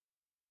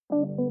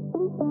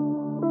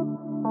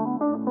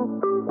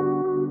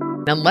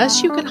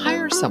Unless you can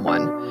hire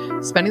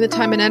someone, spending the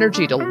time and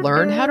energy to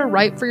learn how to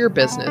write for your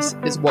business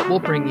is what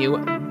will bring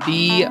you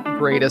the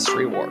greatest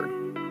reward.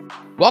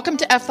 Welcome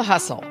to F the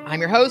Hustle. I'm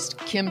your host,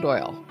 Kim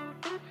Doyle.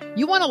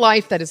 You want a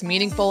life that is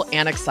meaningful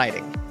and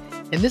exciting.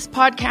 In this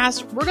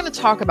podcast, we're going to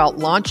talk about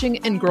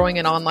launching and growing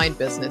an online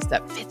business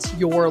that fits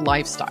your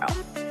lifestyle.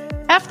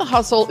 F the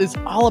Hustle is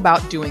all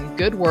about doing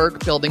good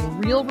work, building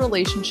real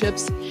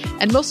relationships,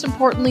 and most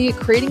importantly,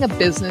 creating a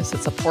business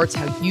that supports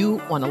how you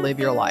want to live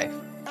your life.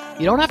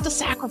 You don't have to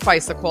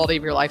sacrifice the quality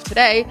of your life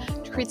today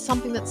to create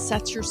something that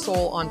sets your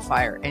soul on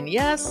fire. And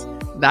yes,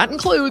 that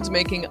includes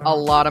making a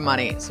lot of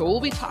money. So we'll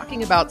be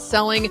talking about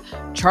selling,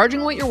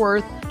 charging what you're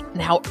worth,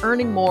 and how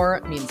earning more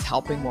means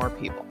helping more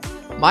people.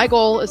 My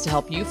goal is to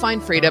help you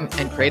find freedom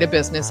and create a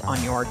business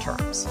on your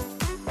terms.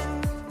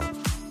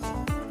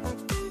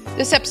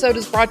 This episode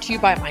is brought to you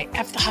by my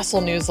F the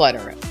Hustle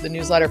newsletter, the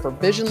newsletter for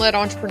vision-led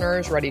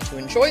entrepreneurs ready to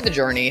enjoy the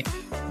journey,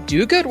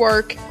 do good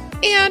work,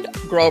 and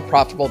grow a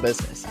profitable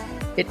business.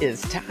 It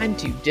is time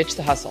to ditch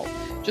the hustle.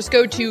 Just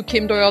go to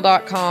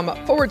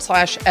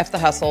kimdoyle.com/F the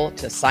Hustle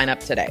to sign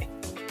up today.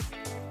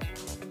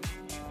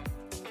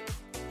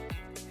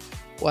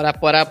 What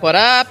up, what up, what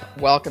up?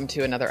 Welcome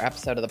to another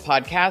episode of the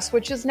podcast,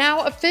 which is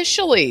now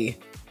officially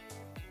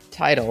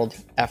titled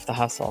F the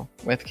Hustle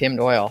with Kim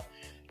Doyle.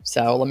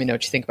 So let me know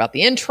what you think about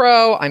the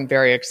intro. I'm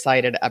very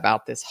excited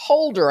about this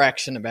whole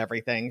direction of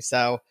everything.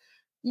 So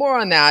more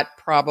on that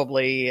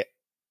probably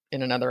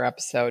in another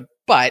episode,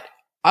 but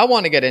I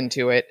want to get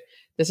into it.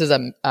 This is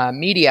a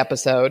meaty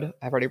episode.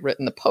 I've already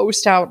written the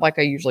post out like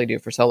I usually do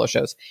for solo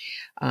shows.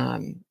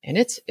 And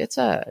it's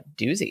a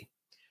doozy.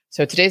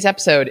 So today's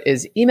episode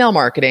is email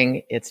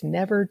marketing. It's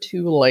never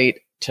too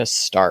late to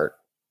start.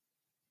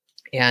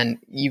 And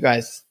you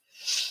guys,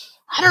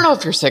 I don't know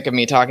if you're sick of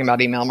me talking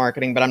about email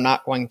marketing, but I'm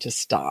not going to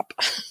stop.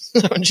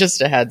 So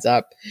just a heads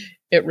up.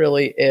 It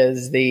really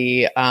is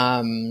the,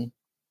 I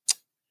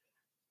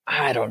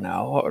don't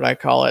know, what would I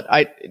call it?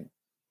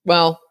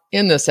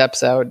 In this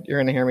episode, you're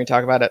going to hear me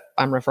talk about it.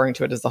 I'm referring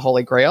to it as the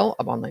holy grail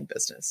of online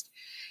business.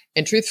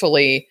 And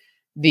truthfully,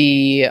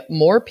 the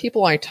more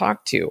people I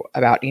talk to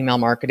about email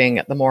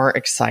marketing, the more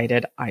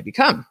excited I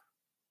become.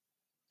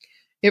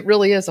 It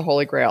really is a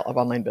holy grail of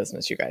online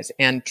business, you guys.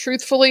 And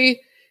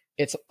truthfully,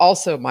 it's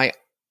also my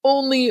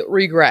only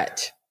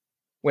regret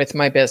with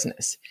my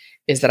business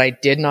is that I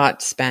did not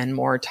spend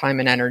more time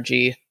and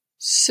energy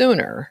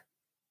sooner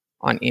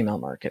on email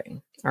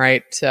marketing. All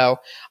right. So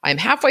I'm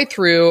halfway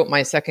through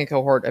my second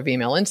cohort of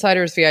Email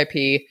Insiders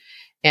VIP.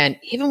 And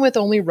even with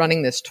only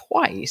running this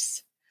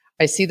twice,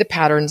 I see the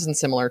patterns and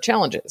similar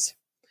challenges.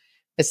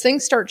 As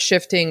things start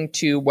shifting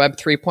to Web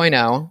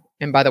 3.0,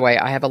 and by the way,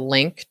 I have a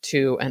link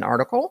to an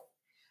article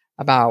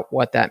about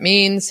what that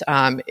means.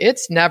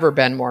 It's never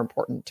been more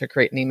important to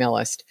create an email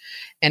list.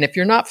 And if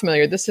you're not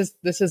familiar, this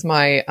is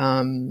my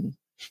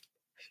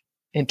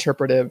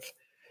interpretive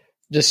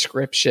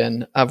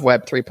description of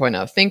Web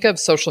 3.0. Think of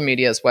social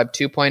media as Web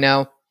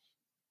 2.0.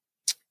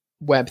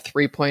 Web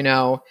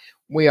 3.0,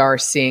 we are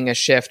seeing a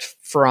shift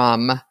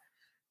from,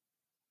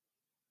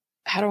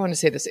 how do I want to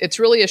say this? It's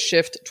really a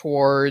shift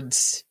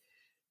towards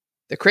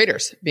the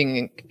creators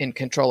being in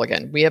control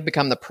again. We have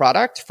become the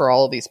product for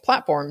all of these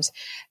platforms.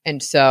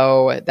 And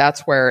so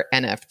that's where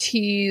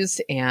NFTs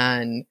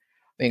and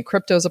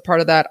crypto is a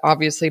part of that,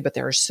 obviously, but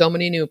there are so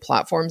many new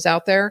platforms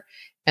out there.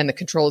 And the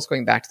control is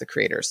going back to the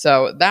creators.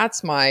 So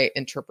that's my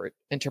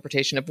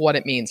interpretation of what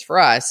it means for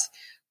us.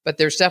 But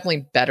there's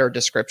definitely better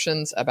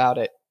descriptions about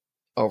it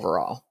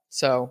overall.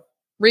 So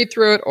read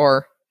through it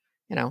or,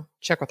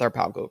 check with our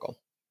pal Google.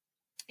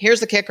 Here's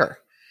the kicker.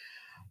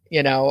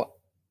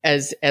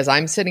 As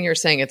I'm sitting here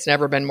saying it's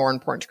never been more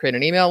important to create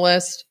an email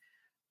list,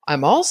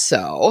 I'm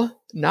also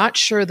not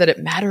sure that it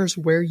matters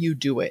where you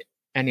do it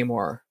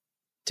anymore,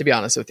 to be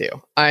honest with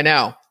you. I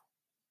know.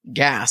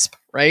 Gasp,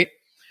 right?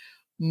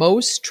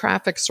 Most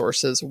traffic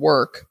sources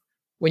work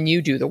when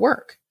you do the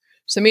work.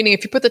 So meaning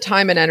if you put the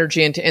time and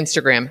energy into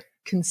Instagram,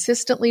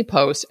 consistently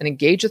post and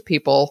engage with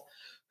people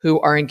who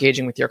are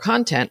engaging with your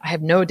content, I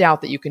have no doubt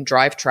that you can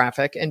drive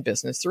traffic and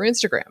business through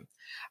Instagram.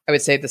 I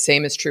would say the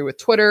same is true with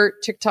Twitter,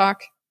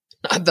 TikTok,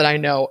 not that I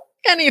know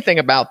anything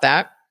about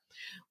that,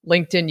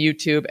 LinkedIn,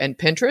 YouTube, and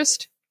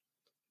Pinterest,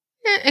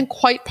 and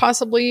quite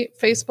possibly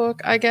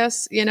Facebook, I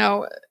guess.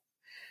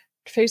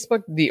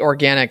 Facebook, the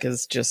organic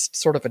is just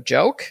sort of a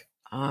joke.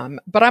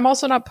 But I'm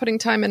also not putting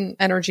time and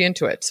energy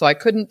into it. So I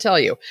couldn't tell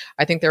you.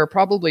 I think there are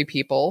probably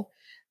people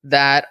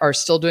that are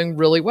still doing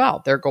really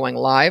well. They're going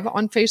live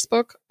on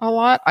Facebook a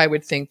lot. I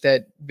would think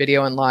that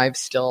video and live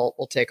still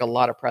will take a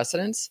lot of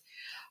precedence.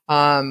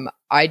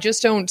 I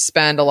just don't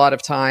spend a lot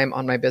of time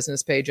on my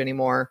business page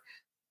anymore.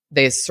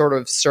 They sort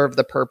of serve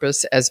the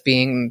purpose as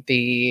being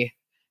the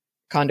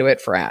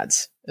conduit for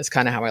ads, is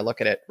kind of how I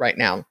look at it right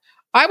now.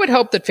 I would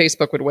hope that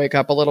Facebook would wake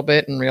up a little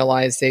bit and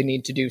realize they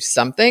need to do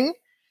something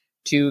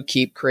to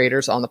keep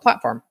creators on the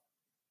platform.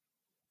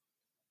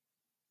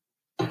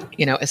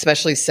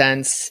 Especially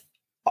since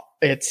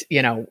it's,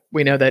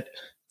 we know that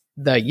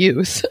the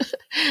youth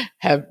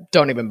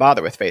don't even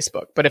bother with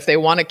Facebook. But if they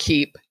want to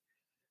keep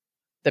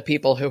the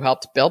people who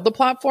helped build the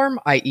platform,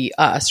 i.e.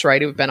 us,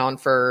 right, who've been on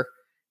for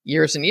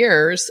years and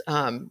years,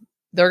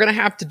 they're going to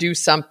have to do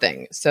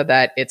something so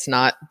that it's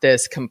not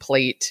this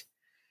complete,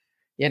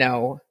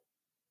 I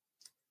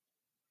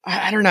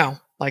don't know,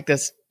 like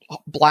this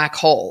black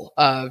hole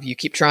of you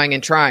keep trying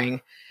and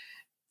trying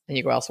and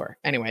you go elsewhere.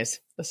 Anyways,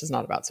 this is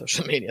not about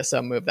social media,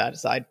 so move that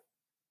aside.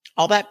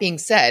 All that being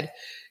said,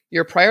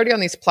 your priority on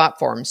these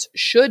platforms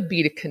should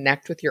be to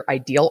connect with your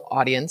ideal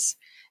audience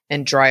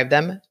and drive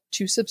them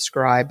to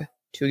subscribe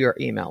to your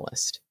email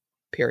list,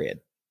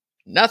 period.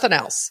 Nothing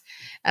else.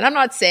 And I'm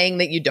not saying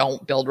that you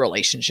don't build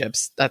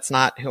relationships. That's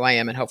not who I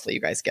am. And hopefully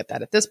you guys get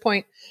that at this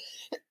point.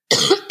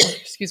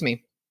 Excuse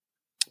me.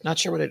 Not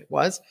sure what it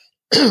was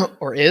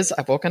or is.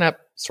 I've woken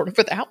up sort of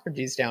with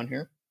allergies down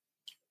here.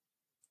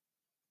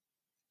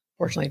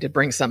 Fortunately, I did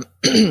bring some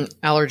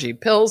allergy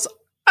pills.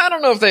 I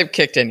don't know if they've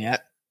kicked in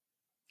yet.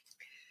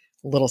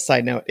 Little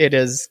side note, it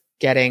is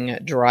getting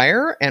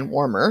drier and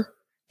warmer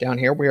down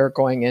here. We are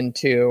going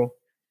into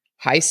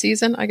high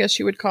season, I guess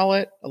you would call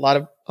it. A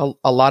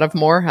lot of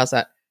more. How's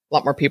that? A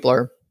lot more people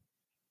are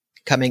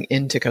coming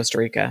into Costa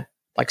Rica,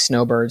 like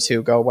snowbirds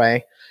who go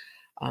away.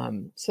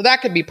 So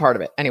that could be part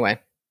of it. Anyway,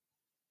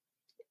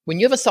 when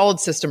you have a solid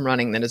system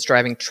running that is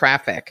driving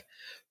traffic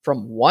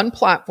from one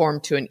platform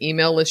to an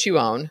email list you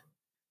own,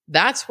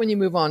 that's when you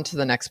move on to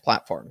the next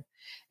platform.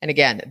 And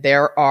again,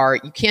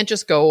 you can't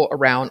just go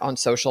around on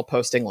social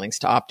posting links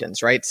to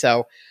opt-ins, right?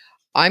 So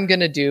I'm going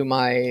to do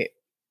my,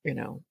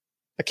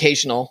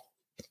 occasional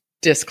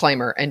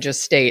disclaimer and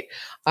just state,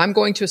 I'm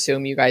going to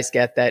assume you guys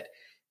get that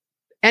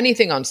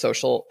anything on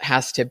social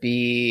has to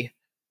be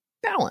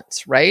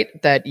balanced, right?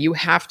 That you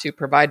have to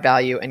provide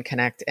value and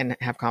connect and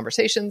have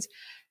conversations,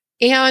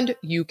 and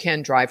you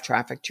can drive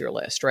traffic to your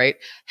list, right?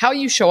 How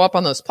you show up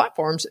on those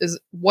platforms is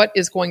what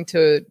is going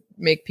to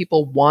make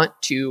people want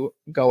to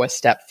go a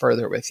step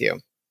further with you.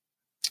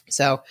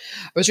 So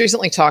I was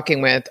recently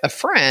talking with a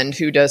friend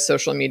who does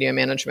social media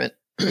management.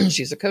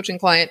 She's a coaching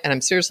client, and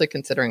I'm seriously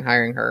considering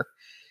hiring her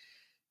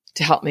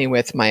to help me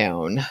with my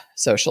own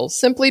socials,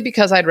 simply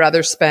because I'd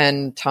rather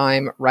spend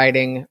time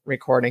writing,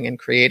 recording, and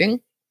creating.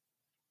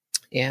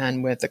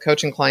 And with the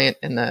coaching client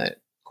in the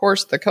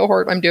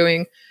cohort I'm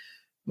doing,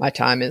 my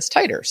time is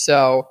tighter.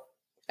 So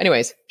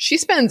anyways, she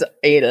spends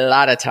a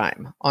lot of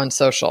time on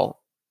social,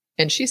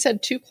 and she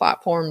said 2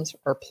 platforms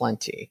are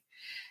plenty.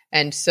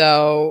 And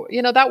so,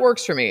 that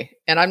works for me.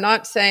 And I'm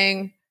not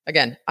saying,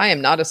 again, I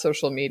am not a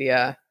social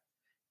media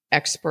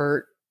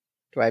expert.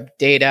 Do I have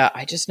data?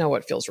 I just know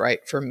what feels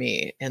right for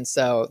me. And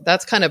so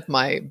that's kind of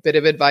my bit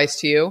of advice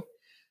to you.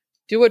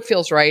 Do what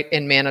feels right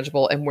and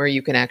manageable and where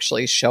you can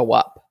actually show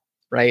up,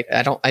 right?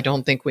 I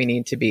don't think we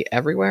need to be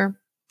everywhere.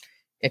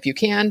 If you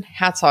can,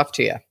 hats off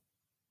to you.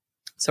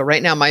 So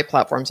right now, my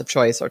platforms of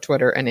choice are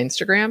Twitter and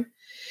Instagram.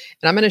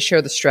 And I'm going to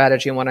share the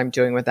strategy and what I'm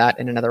doing with that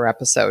in another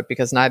episode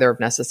because neither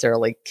have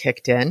necessarily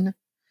kicked in.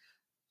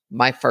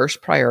 My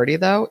first priority,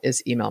 though,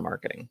 is email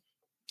marketing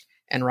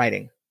and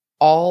writing.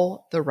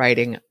 All the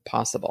writing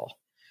possible.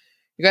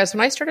 You guys,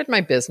 when I started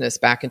my business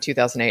back in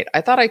 2008,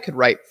 I thought I could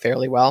write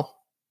fairly well.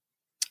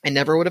 I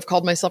never would have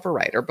called myself a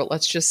writer, but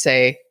let's just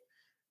say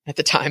at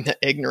the time that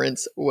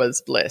ignorance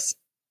was bliss.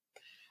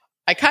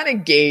 I kind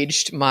of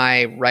gauged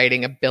my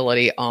writing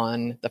ability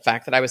on the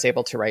fact that I was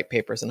able to write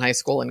papers in high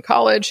school and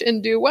college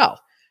and do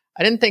well.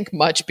 I didn't think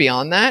much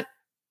beyond that.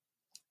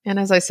 And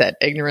as I said,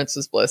 ignorance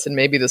is bliss. And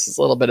maybe this is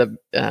a little bit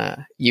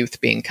of youth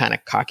being kind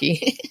of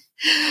cocky.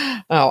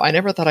 Oh, I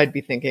never thought I'd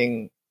be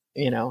thinking,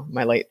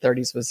 my late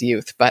 30s was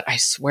youth. But I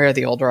swear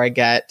the older I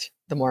get,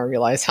 the more I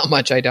realize how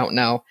much I don't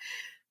know,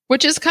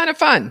 which is kind of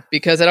fun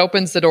because it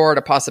opens the door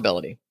to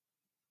possibility.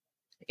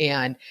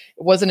 And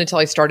it wasn't until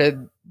I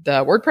started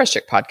the WordPress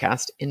Chick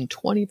podcast in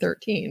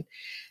 2013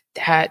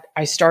 that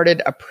I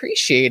started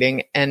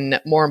appreciating and,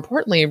 more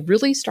importantly,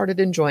 really started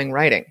enjoying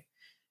writing.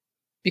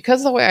 Because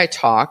of the way I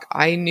talk,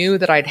 I knew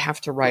that I'd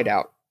have to write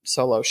out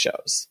solo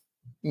shows,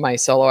 my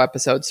solo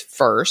episodes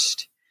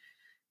first.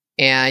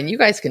 And you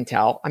guys can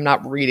tell I'm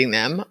not reading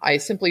them. I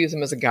simply use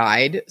them as a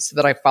guide so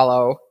that I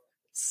follow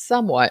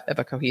somewhat of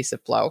a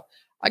cohesive flow.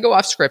 I go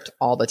off script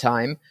all the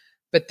time,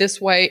 but this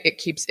way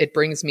it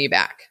brings me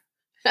back.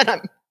 And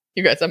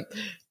I'm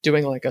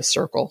doing like a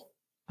circle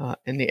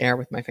in the air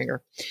with my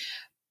finger.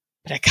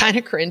 But I kind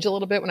of cringe a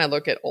little bit when I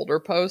look at older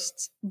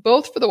posts,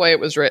 both for the way it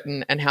was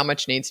written and how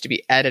much needs to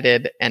be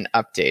edited and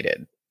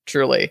updated.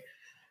 Truly.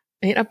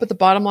 But the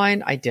bottom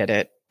line, I did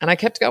it and I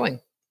kept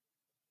going.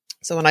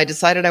 So when I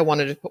decided I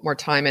wanted to put more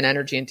time and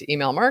energy into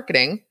email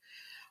marketing,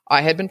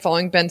 I had been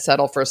following Ben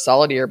Settle for a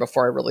solid year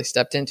before I really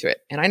stepped into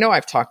it. And I know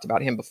I've talked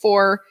about him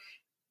before.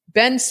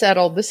 Ben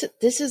Settle, this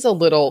is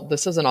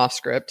an off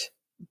script,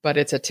 but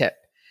it's a tip.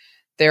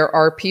 There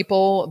are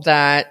people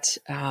that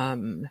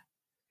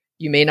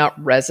you may not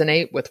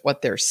resonate with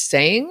what they're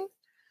saying,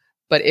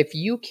 but if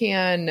you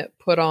can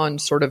put on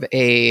sort of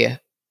a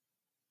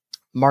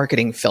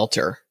marketing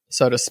filter,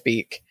 so to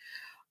speak,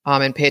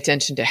 and pay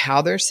attention to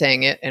how they're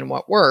saying it and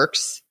what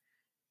works,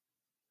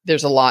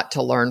 there's a lot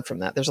to learn from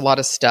that. There's a lot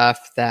of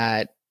stuff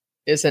that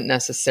isn't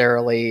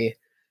necessarily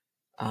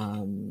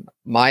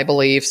my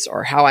beliefs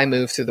or how I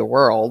move through the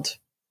world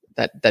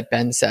that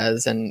Ben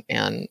says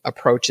and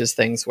approaches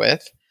things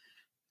with,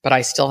 but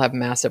I still have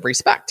massive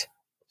respect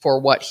for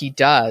what he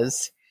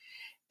does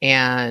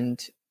and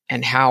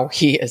how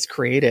he has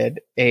created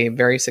a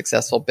very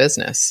successful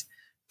business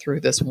through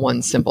this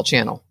one simple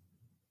channel.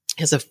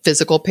 He has a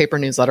physical paper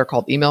newsletter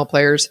called Email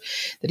Players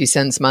that he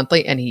sends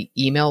monthly, and he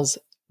emails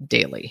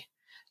daily.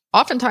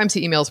 Oftentimes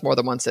he emails more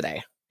than once a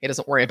day. He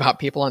doesn't worry about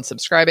people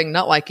unsubscribing,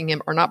 not liking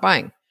him, or not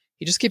buying.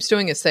 He just keeps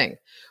doing his thing,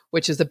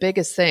 which is the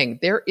biggest thing.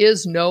 There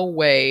is no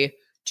way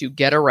to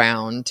get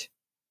around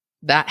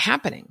that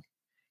happening.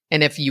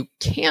 And if you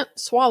can't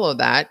swallow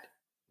that,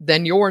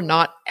 then you're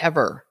not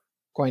ever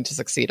going to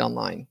succeed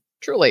online.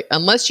 Truly,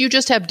 unless you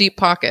just have deep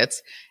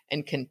pockets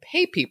and can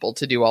pay people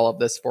to do all of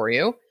this for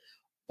you,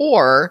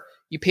 or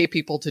you pay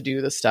people to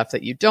do the stuff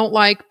that you don't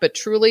like, but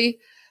truly,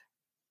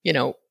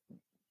 you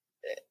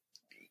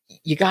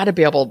got to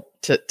be able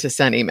to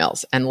send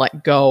emails and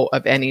let go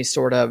of any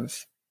sort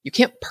of, you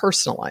can't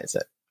personalize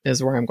it,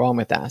 is where I'm going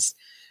with this.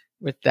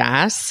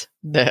 This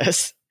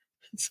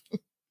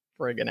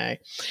friggin' A.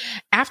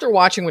 After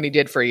watching what he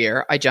did for a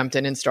year, I jumped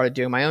in and started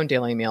doing my own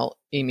daily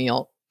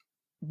email.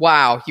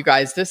 Wow, you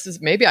guys,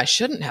 maybe I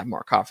shouldn't have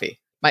more coffee.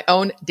 My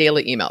own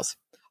daily emails.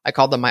 I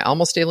called them my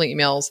almost daily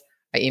emails.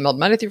 I emailed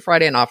Monday through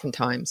Friday and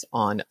oftentimes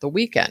on the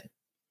weekend.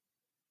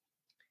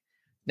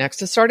 Next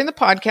to starting the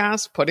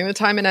podcast, putting the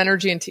time and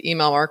energy into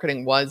email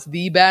marketing was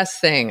the best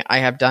thing I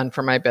have done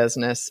for my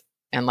business.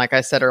 And like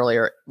I said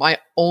earlier, my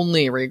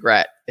only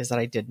regret is that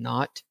I did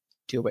not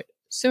do it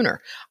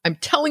sooner. I'm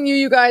telling you,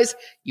 you guys,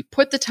 you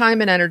put the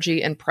time and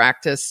energy and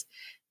practice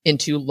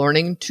into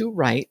learning to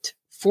write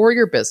for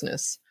your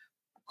business,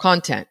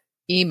 content,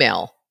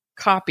 email,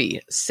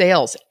 copy,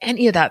 sales,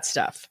 any of that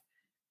stuff.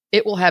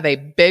 It will have a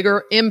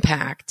bigger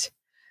impact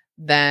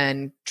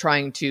than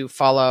trying to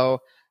follow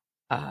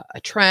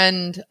a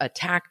trend, a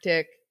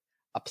tactic,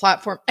 a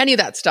platform, any of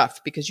that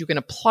stuff, because you can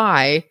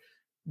apply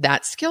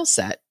that skill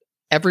set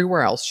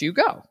everywhere else you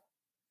go,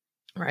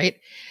 right?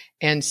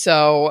 And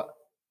so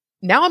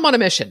now I'm on a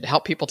mission to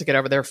help people to get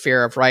over their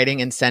fear of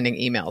writing and sending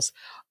emails.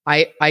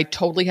 I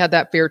totally had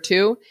that fear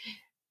too.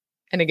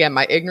 And again,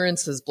 my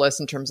ignorance is bliss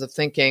in terms of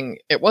thinking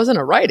it wasn't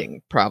a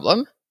writing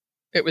problem.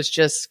 It was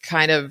just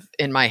kind of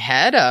in my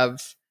head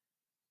of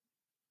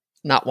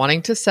not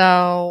wanting to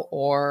sell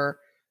or,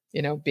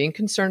 being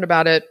concerned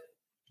about it.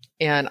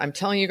 And I'm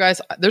telling you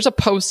guys, there's a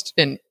post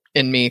in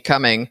me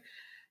coming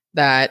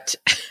that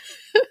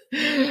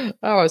I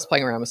was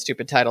playing around with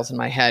stupid titles in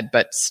my head,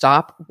 but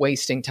stop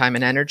wasting time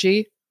and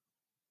energy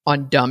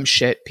on dumb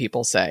shit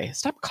people say.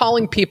 Stop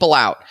calling people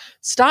out.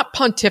 Stop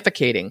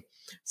pontificating.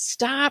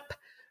 Stop.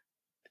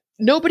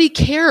 Nobody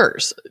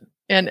cares.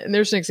 And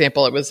there's an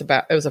example. It was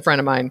a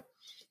friend of mine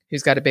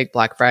who's got a big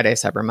Black Friday,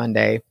 Cyber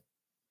Monday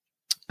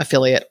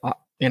affiliate,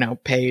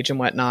 page and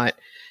whatnot.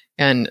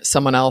 And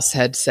someone else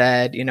had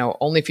said,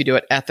 only if you do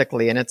it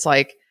ethically. And it's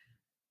like,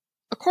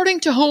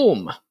 according to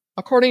whom?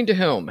 According to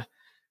whom?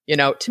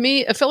 To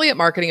me, affiliate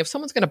marketing, if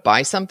someone's going to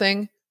buy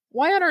something,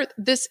 why on earth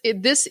this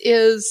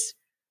is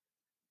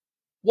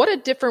what a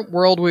different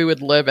world we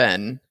would live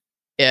in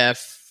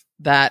if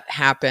that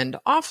happened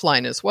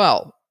offline as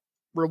well.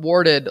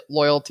 Rewarded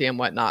loyalty and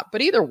whatnot.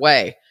 But either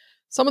way,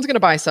 someone's going to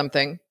buy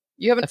something.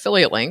 You have an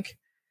affiliate link.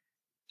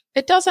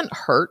 It doesn't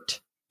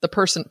hurt the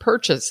person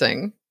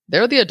purchasing.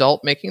 They're the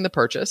adult making the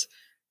purchase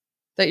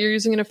that you're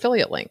using an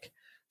affiliate link.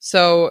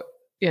 So,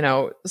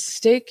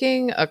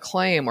 staking a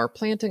claim or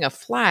planting a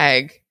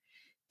flag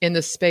in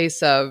the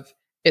space of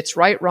it's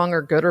right, wrong,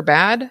 or good or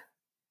bad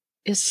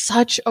is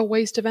such a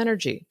waste of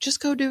energy. Just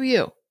go do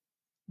you.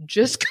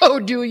 Just go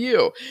do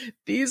you.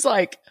 These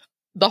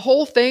the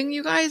whole thing,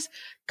 you guys,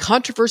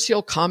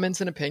 controversial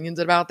comments and opinions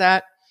about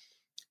that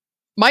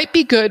might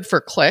be good for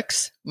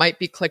clicks, might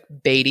be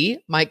clickbaity,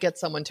 might get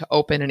someone to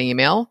open an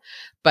email,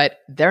 but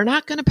they're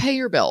not going to pay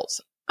your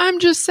bills. I'm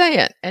just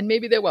saying. And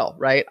maybe they will,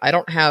 right? I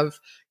don't have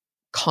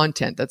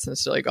content that's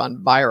necessarily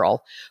gone viral,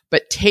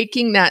 but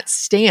taking that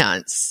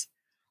stance,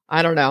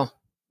 I don't know,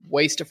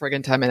 waste of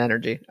friggin' time and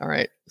energy. All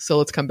right. So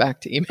let's come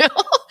back to email.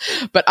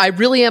 But I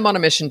really am on a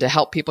mission to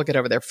help people get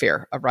over their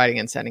fear of writing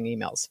and sending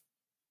emails.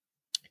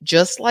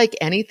 Just like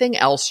anything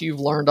else you've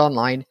learned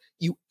online,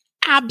 you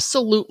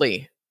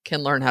absolutely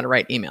can learn how to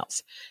write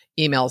emails.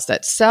 Emails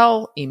that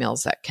sell,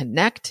 emails that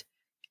connect,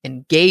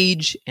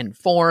 engage,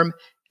 inform,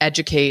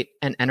 educate,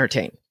 and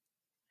entertain.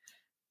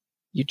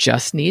 You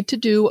just need to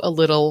do a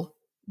little,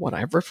 what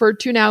I've referred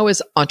to now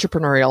as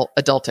entrepreneurial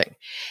adulting.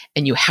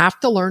 And you have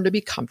to learn to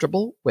be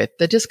comfortable with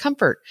the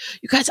discomfort.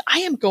 You guys, I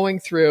am going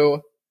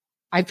through,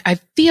 I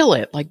feel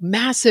it, like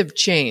massive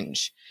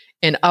change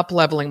in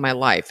up-leveling my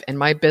life and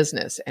my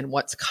business and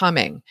what's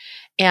coming.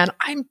 And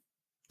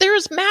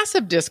there's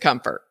massive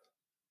discomfort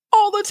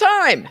all the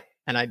time.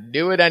 And I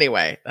do it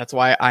anyway. That's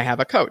why I have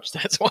a coach.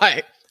 That's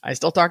why I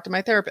still talk to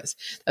my therapist.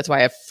 That's why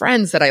I have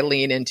friends that I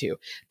lean into.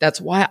 That's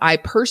why I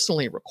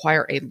personally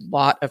require a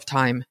lot of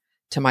time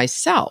to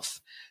myself,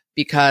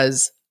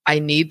 because I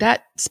need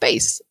that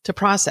space to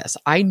process.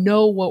 I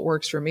know what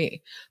works for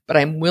me, but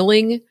I'm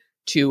willing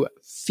to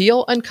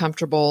feel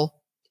uncomfortable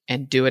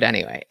and do it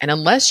anyway. And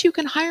unless you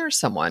can hire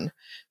someone,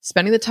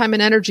 spending the time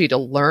and energy to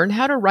learn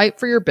how to write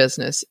for your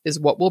business is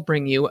what will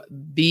bring you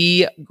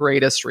the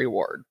greatest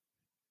reward.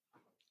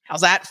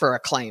 How's that for a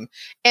claim?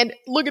 And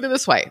look at it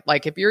this way.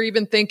 Like if you're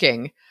even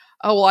thinking,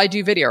 oh, well, I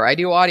do video or I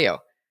do audio,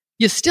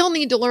 you still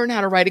need to learn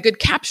how to write a good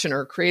caption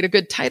or create a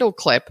good title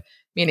clip,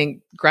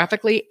 meaning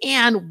graphically,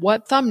 and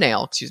what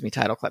thumbnail,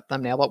 title clip,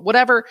 thumbnail, but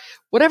whatever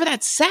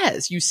that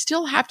says, you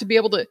still have to be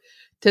able to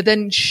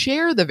then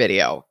share the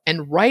video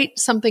and write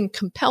something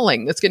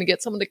compelling that's going to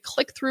get someone to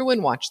click through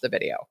and watch the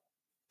video.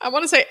 I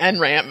want to say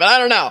end rant, but I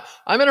don't know.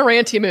 I'm in a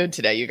ranty mood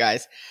today, you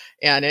guys.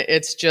 And it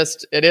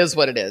is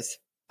what it is.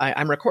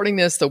 I'm recording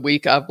this the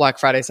week of Black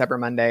Friday, Cyber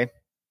Monday,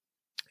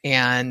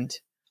 and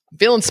I'm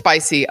feeling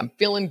spicy. I'm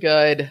feeling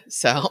good.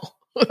 So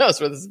who knows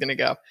where this is going to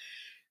go.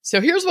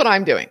 So here's what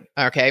I'm doing.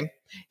 Okay.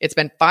 It's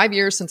been 5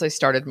 years since I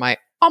started my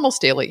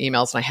almost daily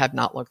emails, and I have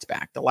not looked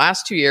back. The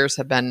last 2 years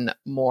have been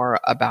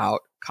more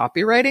about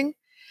copywriting,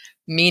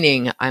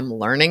 meaning I'm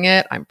learning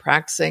it. I'm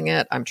practicing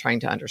it. I'm trying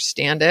to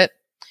understand it,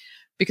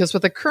 because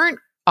with the current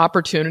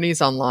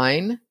opportunities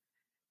online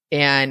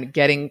and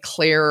getting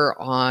clear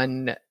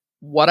on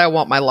what I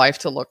want my life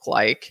to look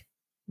like,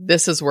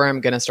 this is where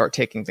I'm going to start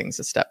taking things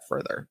a step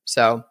further.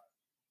 So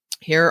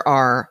here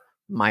are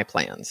my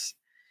plans.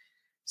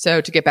 So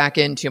to get back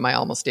into my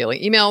almost daily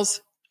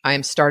emails, I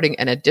am starting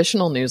an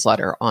additional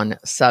newsletter on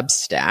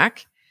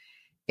Substack.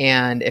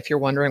 And if you're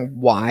wondering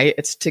why,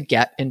 it's to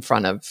get in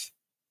front of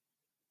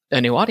a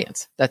new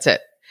audience. That's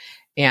it.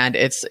 And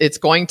it's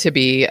going to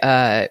be,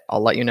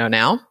 I'll let you know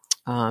now.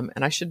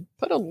 And I should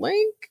put a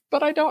link,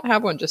 but I don't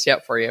have one just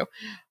yet for you.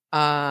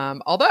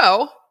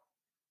 Although,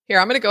 here,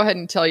 I'm going to go ahead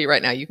and tell you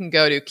right now. You can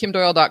go to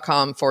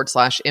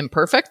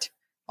kimdoyle.com/imperfect.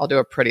 I'll do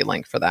a pretty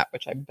link for that,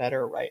 which I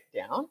better write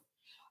down.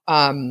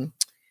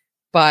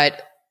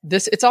 But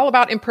it's all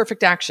about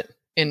imperfect action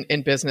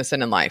in business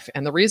and in life.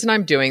 And the reason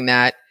I'm doing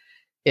that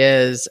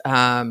is,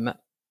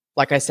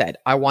 like I said,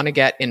 I want to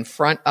get in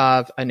front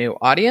of a new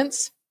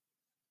audience.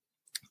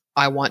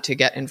 I want to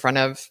get in front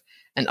of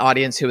an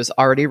audience who is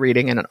already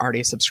reading and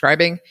already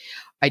subscribing.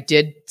 I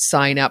did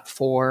sign up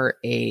for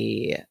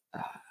a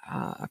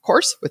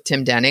course with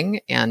Tim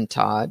Denning and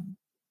Todd,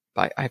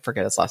 but I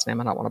forget his last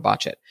name. I don't want to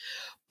botch it,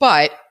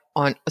 but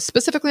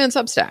specifically on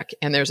Substack.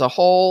 And there's a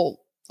whole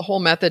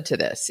method to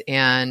this.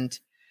 And,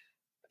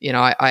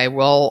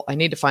 I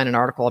need to find an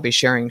article I'll be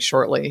sharing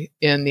shortly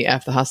in the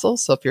F the Hustle.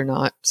 So if you're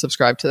not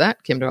subscribed to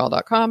that,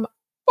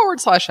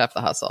 kimdoyle.com/F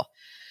the Hustle.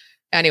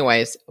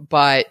 Anyways,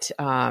 but,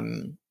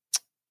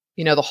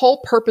 the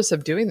whole purpose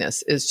of doing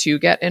this is to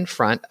get in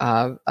front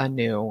of a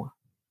new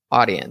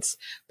audience.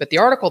 But the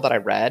article that I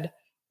read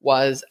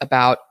was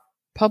about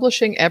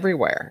publishing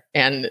everywhere.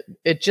 And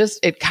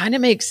it kind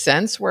of makes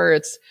sense where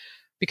it's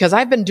because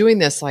I've been doing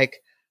this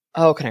like,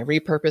 oh, can I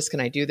repurpose? Can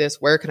I do this?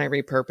 Where can I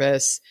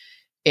repurpose?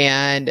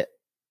 And,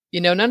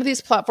 none of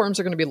these platforms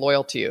are going to be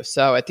loyal to you.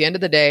 So at the end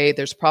of the day,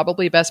 there's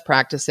probably best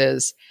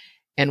practices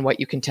and what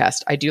you can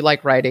test. I do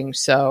like writing.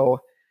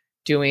 So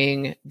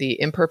doing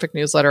the imperfect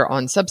newsletter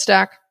on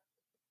Substack.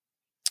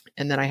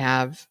 And then I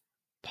have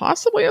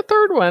possibly a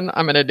third one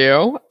I'm going to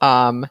do.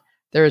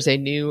 There is a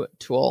new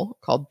tool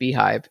called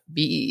Beehive,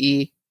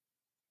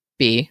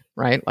 BEEB,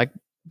 right? Like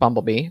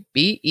Bumblebee,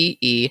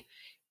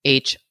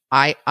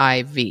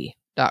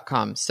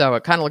 BEEHIIV.com. So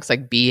it kind of looks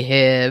like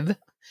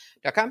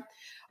beehive.com.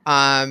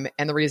 And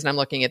the reason I'm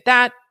looking at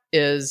that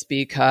is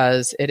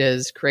because it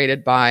is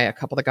created by a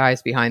couple of the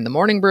guys behind the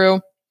Morning Brew,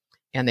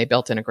 and they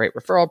built in a great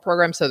referral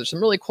program. So there's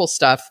some really cool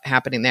stuff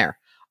happening there.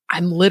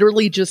 I'm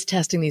literally just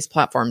testing these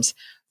platforms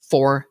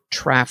for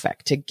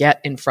traffic to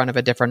get in front of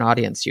a different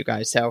audience, you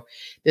guys. So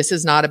this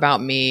is not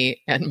about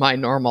me and my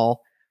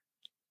normal,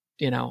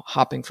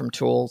 hopping from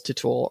tool to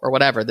tool or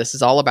whatever. This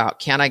is all about,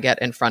 can I get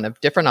in front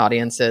of different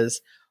audiences?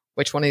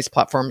 Which one of these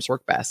platforms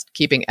work best?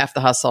 Keeping F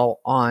the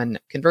Hustle on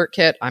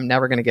ConvertKit. I'm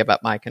never going to give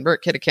up my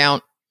ConvertKit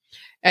account.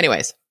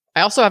 Anyways,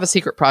 I also have a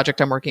secret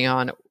project I'm working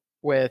on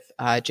with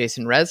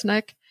Jason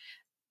Resnick.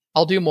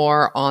 I'll do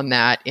more on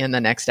that in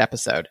the next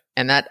episode.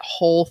 And that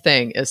whole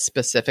thing is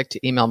specific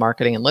to email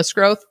marketing and list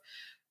growth.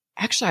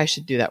 Actually, I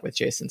should do that with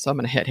Jason. So I'm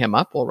going to hit him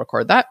up. We'll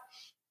record that.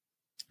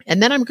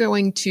 And then I'm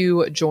going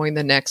to join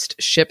the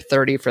next Ship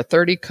 30 for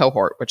 30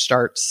 cohort, which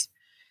starts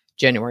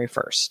January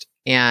 1st.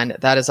 And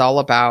that is all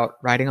about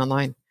writing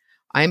online.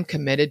 I'm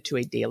committed to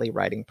a daily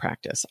writing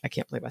practice. I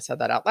can't believe I said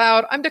that out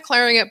loud. I'm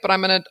declaring it, but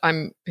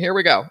here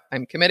we go.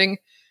 I'm committing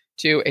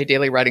to a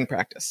daily writing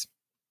practice.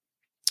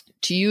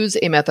 To use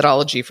a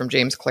methodology from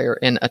James Clear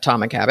in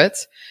Atomic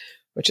Habits,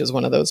 which is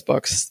one of those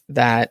books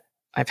that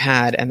I've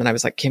had. And then I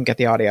was like, Kim, get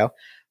the audio.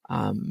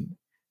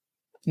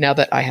 Now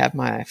that I have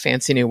my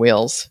fancy new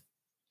wheels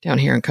down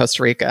here in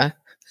Costa Rica,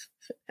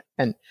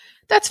 and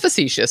that's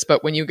facetious,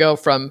 but when you go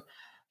from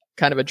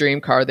kind of a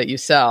dream car that you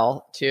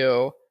sell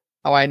to,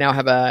 I now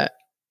have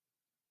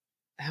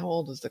how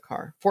old is the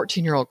car?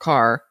 14-year-old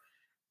car,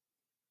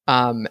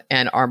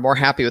 and are more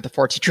happy with the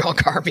 14-year-old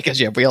car because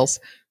you have wheels.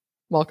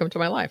 welcome to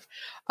my life.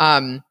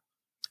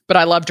 But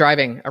I love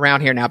driving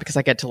around here now because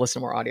I get to listen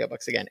to more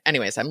audiobooks again.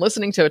 Anyways, I'm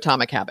listening to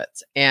Atomic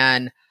Habits,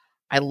 and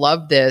I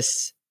love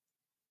this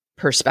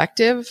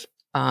perspective.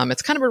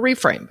 It's kind of a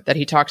reframe that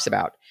he talks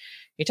about.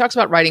 He talks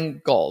about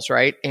writing goals,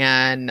 right?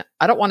 And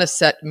I don't want to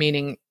set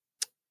meaning.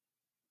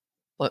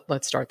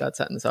 Let's start that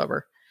sentence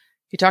over.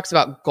 He talks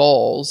about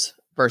goals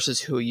versus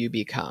who you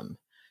become.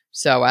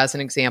 So as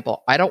an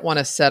example, I don't want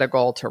to set a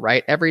goal to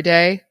write every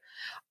day.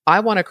 I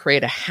want to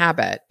create a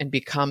habit and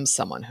become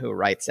someone who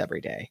writes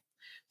every day.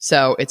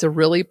 So it's a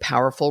really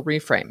powerful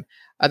reframe.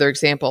 Other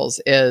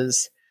examples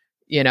is,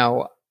 one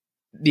of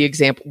the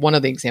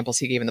examples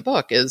he gave in the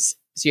book is,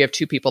 so you have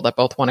two people that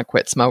both want to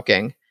quit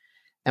smoking.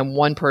 And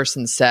one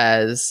person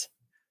says,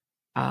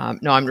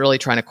 no, I'm really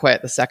trying to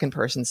quit. The second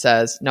person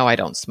says, no, I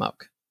don't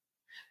smoke.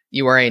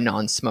 You are a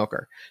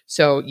non-smoker.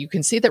 So you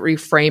can see that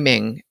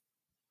reframing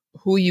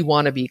who you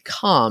want to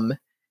become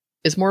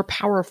is more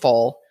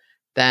powerful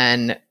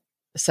than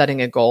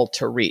setting a goal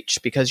to reach,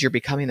 because you're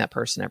becoming that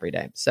person every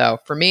day. So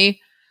for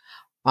me,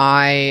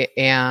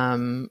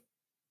 I'm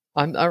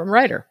a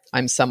writer.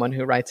 I'm someone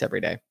who writes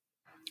every day.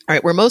 All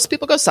right. Where most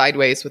people go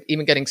sideways with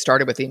even getting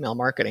started with email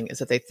marketing is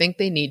that they think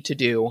they need to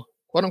do,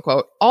 quote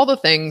unquote, all the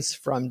things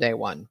from day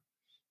one.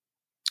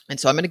 And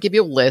so I'm going to give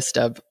you a list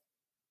of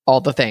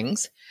all the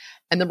things,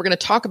 and then we're going to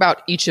talk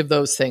about each of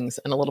those things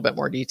in a little bit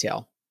more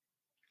detail.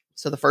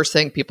 So the first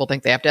thing, people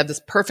think they have to have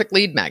this perfect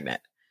lead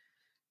magnet.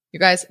 You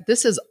guys,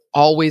 this is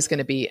always going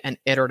to be an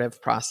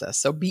iterative process.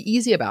 So be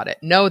easy about it.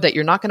 Know that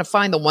you're not going to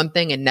find the one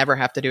thing and never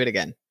have to do it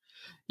again.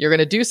 You're going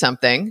to do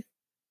something.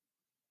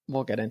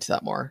 We'll get into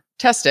that more.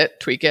 Test it,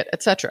 tweak it,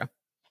 etc.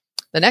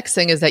 The next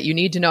thing is that you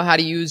need to know how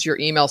to use your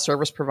email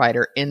service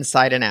provider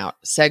inside and out.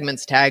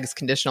 Segments, tags,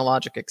 conditional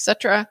logic,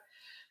 etc.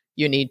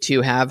 You need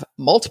to have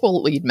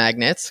multiple lead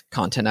magnets,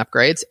 content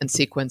upgrades, and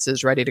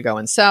sequences ready to go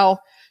and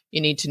sell.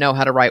 You need to know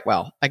how to write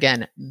well.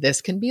 Again,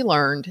 this can be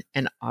learned,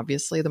 and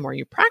obviously the more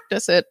you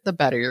practice it, the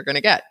better you're going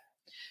to get.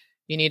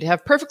 You need to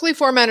have perfectly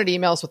formatted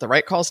emails with the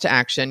right calls to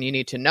action. You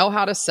need to know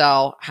how to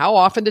sell, how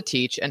often to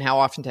teach, and how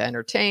often to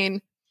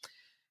entertain.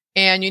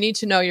 And you need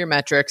to know your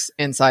metrics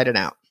inside and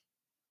out.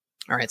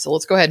 All right, so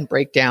let's go ahead and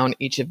break down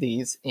each of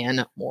these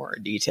in more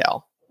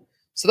detail.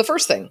 So the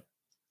first thing,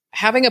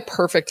 having a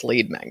perfect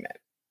lead magnet.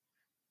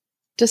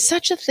 Does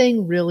such a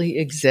thing really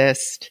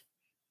exist?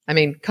 I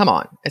mean, come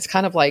on. It's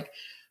kind of like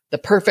the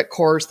perfect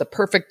course, the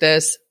perfect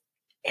this.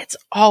 It's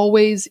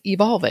always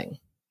evolving.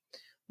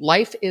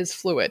 Life is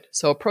fluid,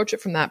 so approach it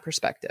from that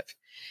perspective.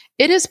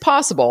 It is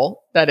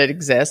possible that it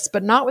exists,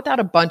 but not without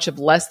a bunch of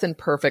less than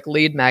perfect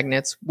lead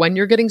magnets when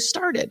you're getting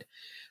started.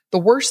 The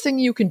worst thing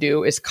you can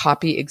do is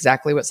copy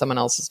exactly what someone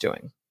else is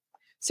doing.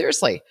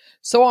 Seriously.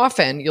 So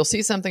often you'll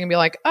see something and be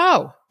like,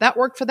 oh, that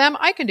worked for them.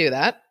 I can do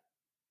that.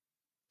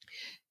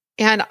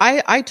 And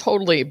I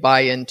totally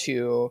buy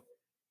into,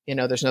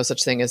 there's no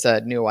such thing as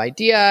a new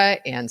idea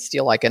and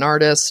steal like an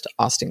artist,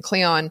 Austin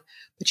Kleon,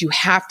 but you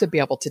have to be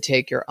able to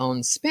take your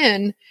own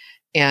spin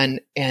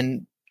and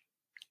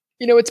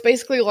it's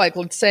basically like,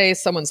 let's say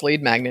someone's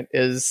lead magnet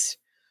is,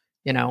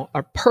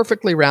 a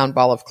perfectly round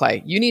ball of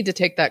clay. You need to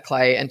take that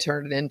clay and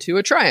turn it into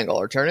a triangle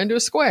or turn it into a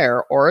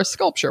square or a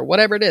sculpture,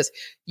 whatever it is.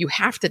 You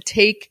have to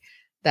take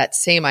that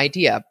same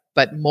idea,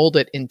 but mold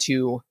it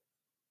into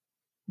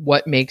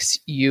what makes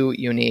you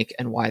unique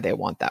and why they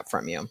want that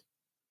from you.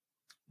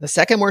 The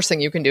second worst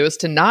thing you can do is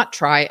to not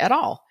try at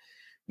all,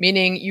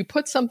 meaning you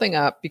put something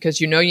up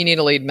because you know you need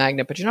a lead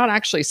magnet, but you're not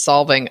actually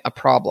solving a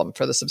problem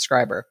for the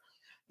subscriber.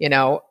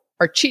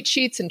 Our cheat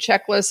sheets and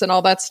checklists and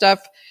all that stuff,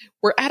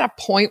 we're at a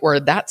point where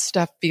that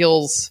stuff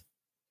feels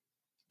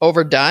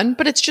overdone,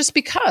 but it's just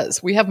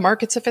because we have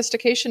market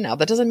sophistication now.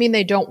 That doesn't mean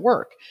they don't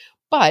work,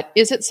 but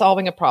is it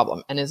solving a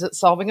problem? And is it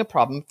solving a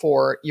problem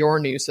for your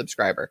new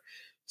subscriber?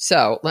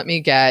 So let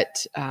me give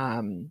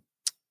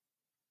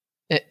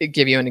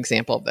you an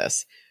example of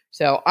this.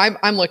 So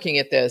I'm looking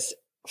at this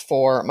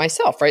for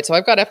myself, right? So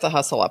I've got F the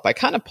Hustle up. I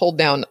kind of pulled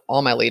down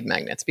all my lead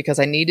magnets because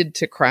I needed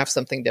to craft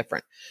something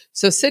different.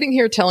 So sitting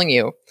here telling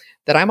you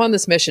that I'm on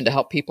this mission to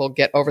help people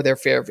get over their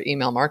fear of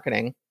email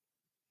marketing,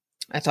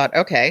 I thought,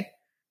 okay,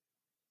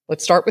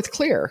 let's start with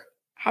clear.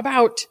 How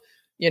about,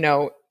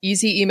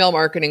 easy email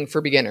marketing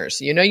for beginners?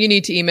 You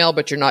need to email,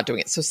 but you're not doing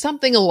it. So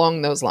something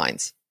along those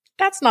lines.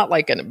 That's not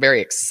like a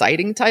very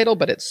exciting title,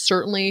 but it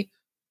certainly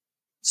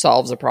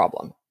solves a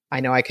problem.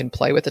 I know I can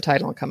play with the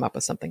title and come up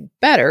with something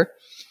better,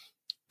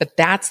 but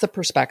that's the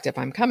perspective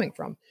I'm coming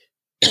from.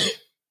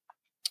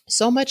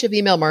 So much of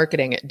email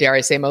marketing, dare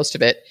I say most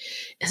of it,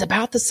 is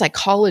about the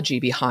psychology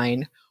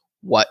behind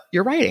what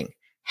you're writing.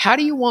 How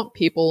do you want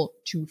people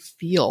to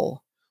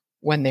feel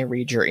when they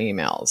read your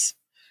emails?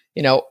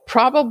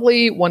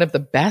 Probably one of the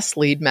best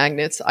lead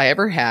magnets I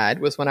ever had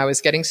was when I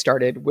was getting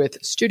started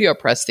with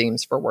StudioPress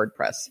themes for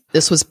WordPress.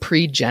 This was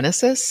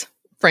pre-Genesis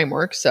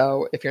framework.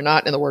 So if you're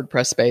not in the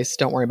WordPress space,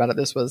 don't worry about it.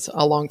 This was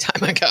a long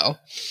time ago.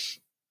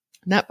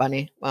 Not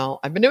funny. Well,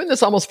 I've been doing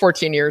this almost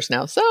 14 years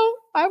now. So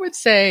I would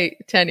say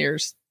 10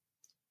 years,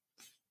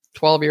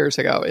 12 years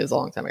ago is a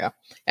long time ago.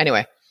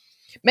 Anyway,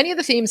 Many of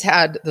the themes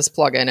had this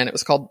plugin, and it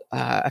was called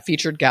a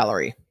featured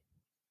gallery.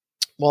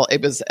 Well,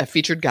 it was a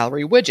featured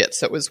gallery widget.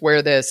 So it was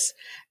where this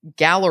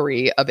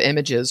gallery of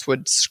images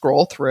would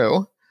scroll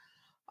through,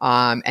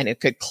 and it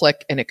could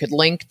click and it could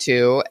link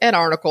to an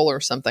article or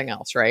something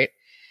else, right?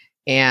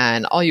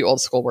 And all you old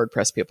school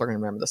WordPress people are going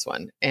to remember this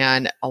one.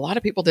 And a lot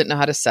of people didn't know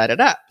how to set it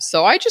up.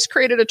 So I just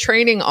created a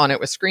training on it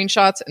with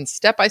screenshots and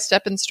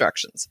step-by-step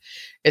instructions.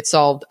 It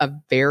solved a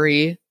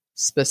very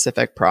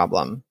specific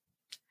problem.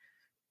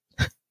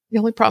 The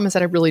only problem is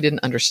that I really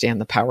didn't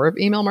understand the power of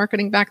email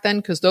marketing back then,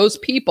 because those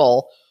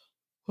people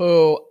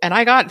who, and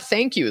I got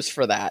thank yous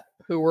for that,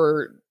 who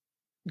were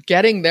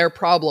getting their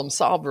problem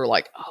solved were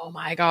like, oh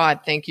my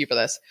God, thank you for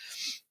this.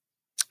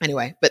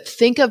 Anyway, but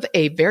think of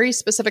a very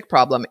specific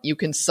problem you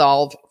can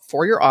solve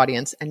for your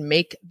audience and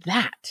make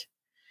that.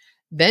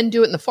 Then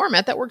do it in the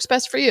format that works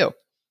best for you.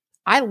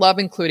 I love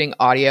including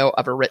audio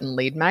of a written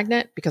lead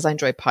magnet because I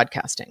enjoy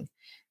podcasting.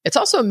 It's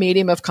also a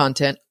medium of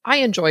content I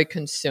enjoy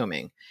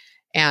consuming.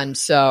 And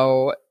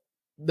so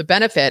the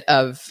benefit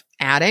of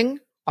adding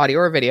audio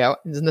or video,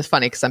 isn't this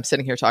funny because I'm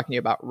sitting here talking to you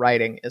about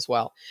writing as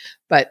well,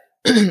 but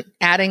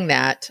adding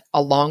that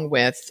along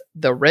with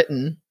the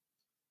written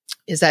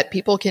is that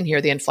people can hear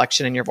the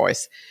inflection in your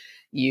voice.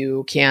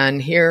 You can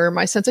hear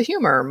my sense of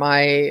humor,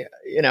 my,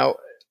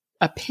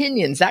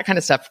 opinions, that kind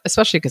of stuff,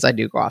 especially because I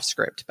do go off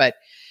script. But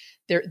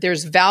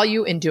there's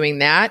value in doing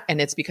that.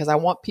 And it's because I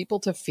want people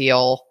to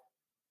feel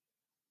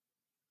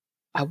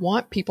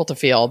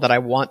that I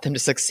want them to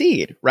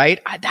succeed, right?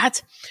 I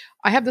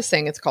have this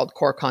thing, it's called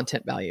core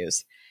content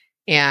values.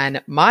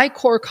 And my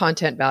core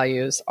content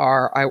values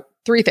are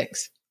three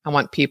things. I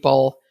want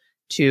people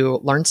to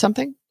learn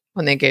something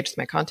when they engage with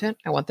my content.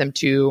 I want them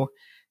to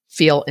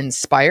feel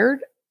inspired,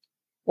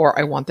 or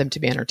I want them to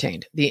be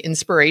entertained. The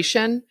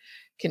inspiration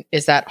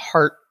is that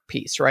heart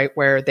piece, right?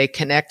 Where they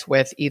connect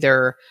with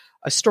either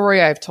a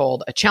story I've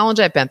told, a challenge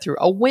I've been through,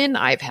 a win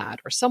I've had,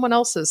 or someone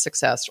else's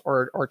success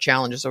or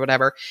challenges or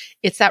whatever.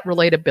 It's that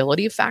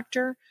relatability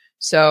factor.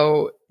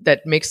 So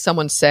that makes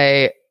someone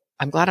say,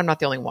 I'm glad I'm not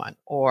the only one,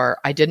 or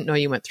I didn't know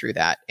you went through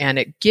that. And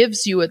it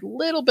gives you a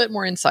little bit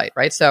more insight,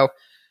 right? So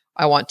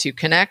I want to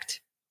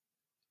connect,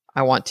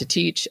 I want to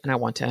teach, and I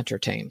want to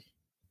entertain.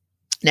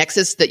 Next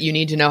is that you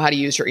need to know how to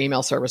use your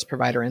email service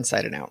provider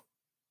inside and out.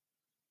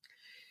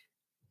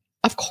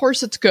 Of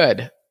course, it's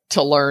good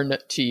to learn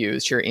to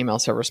use your email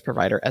service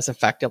provider as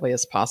effectively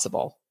as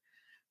possible,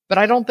 but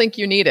I don't think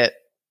you need it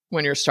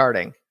when you're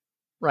starting,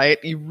 right?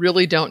 You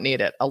really don't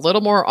need it. A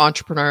little more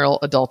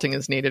entrepreneurial adulting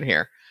is needed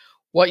here.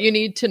 What you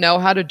need to know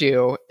how to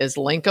do is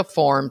link a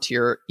form to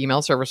your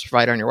email service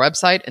provider on your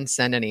website and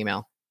send an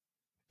email.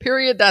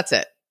 Period. That's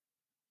it.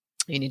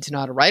 You need to know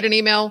how to write an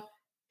email,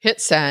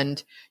 hit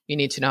send. You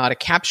need to know how to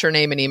capture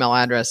name and email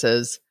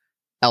addresses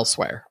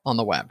elsewhere on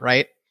the web,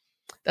 right?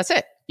 That's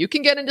it. You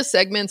can get into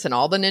segments and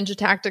all the ninja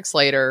tactics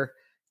later,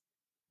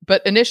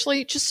 but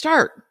initially just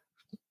start.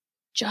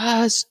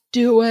 Just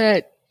do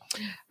it.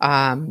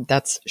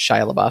 That's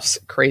Shia LaBeouf's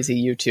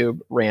crazy YouTube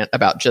rant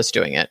about just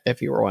doing it,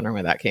 if you were wondering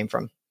where that came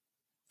from.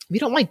 If you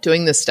don't like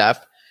doing this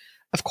stuff,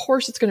 of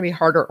course it's going to be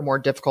harder or more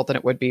difficult than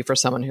it would be for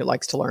someone who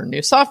likes to learn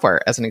new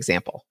software, as an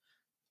example.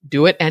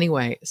 Do it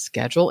anyway.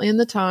 Schedule in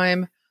the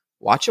time,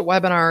 watch a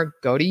webinar,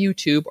 go to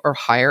YouTube, or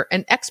hire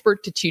an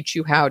expert to teach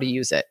you how to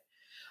use it.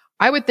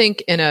 I would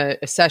think in a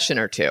session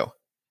or two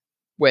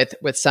with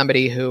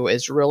somebody who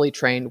is really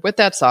trained with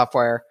that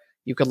software,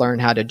 you could learn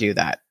how to do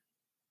that.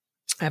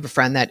 I have a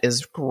friend that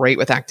is great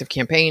with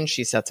ActiveCampaign.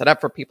 She sets it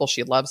up for people.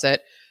 She loves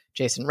it.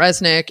 Jason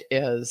Resnick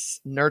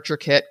is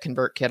NurtureKit,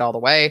 ConvertKit all the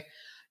way.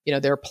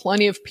 There are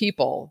plenty of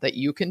people that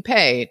you can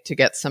pay to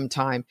get some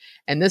time.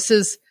 And this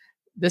is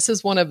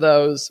one of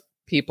those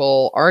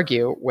people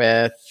argue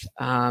with,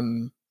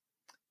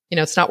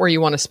 it's not where you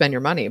want to spend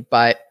your money,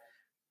 but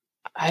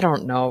I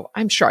don't know.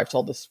 I'm sure I've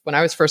told this. When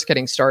I was first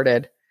getting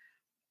started,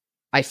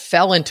 I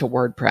fell into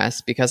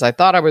WordPress because I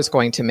thought I was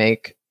going to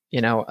make,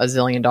 $1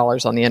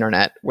 zillion on the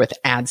internet with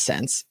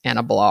AdSense and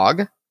a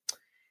blog.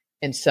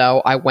 And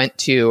so I went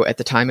to, at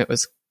the time it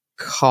was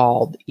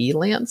called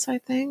Elance, I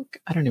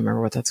think. I don't even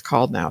remember what that's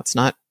called now. It's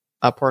not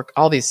Upwork.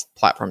 All these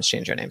platforms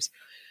change their names.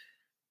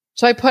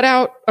 So I put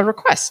out a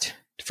request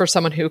for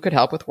someone who could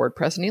help with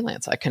WordPress and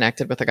Elance. I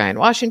connected with a guy in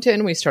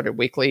Washington. We started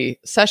weekly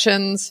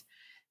sessions.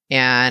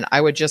 And I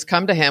would just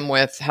come to him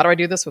with, how do I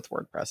do this with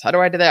WordPress? How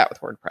do I do that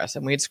with WordPress?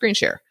 And we'd screen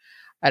share.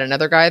 I had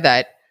another guy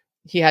that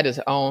he had his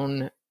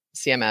own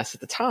CMS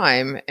at the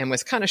time and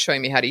was kind of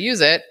showing me how to use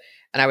it.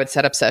 And I would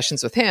set up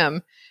sessions with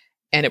him.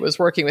 And it was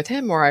working with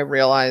him where I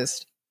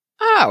realized,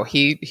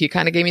 he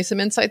kind of gave me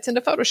some insights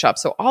into Photoshop.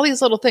 So all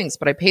these little things,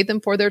 but I paid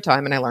them for their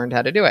time and I learned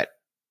how to do it.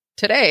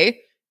 Today,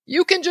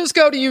 you can just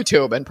go to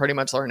YouTube and pretty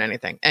much learn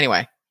anything.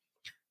 Anyway,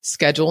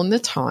 schedule in the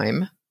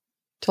time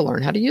to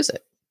learn how to use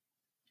it.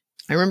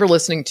 I remember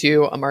listening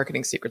to a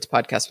Marketing Secrets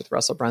podcast with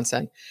Russell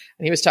Brunson,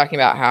 and he was talking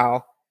about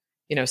how,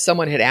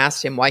 someone had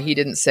asked him why he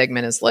didn't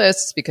segment his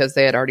lists because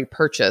they had already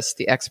purchased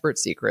the Expert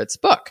Secrets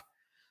book,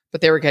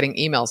 but they were getting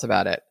emails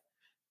about it.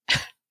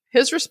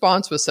 His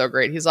response was so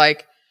great. He's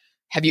like,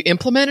 have you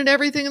implemented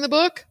everything in the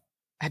book?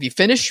 Have you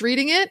finished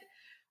reading it?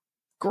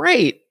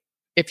 Great.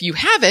 If you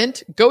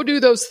haven't, go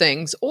do those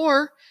things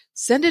or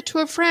send it to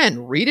a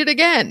friend, read it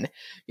again.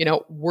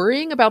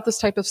 Worrying about this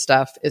type of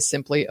stuff is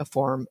simply a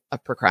form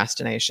of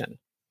procrastination.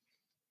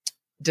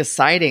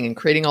 Deciding and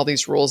creating all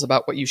these rules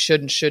about what you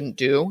should and shouldn't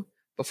do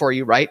before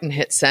you write and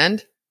hit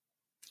send,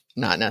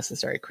 not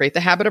necessary. Create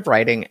the habit of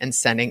writing and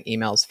sending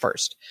emails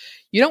first.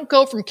 You don't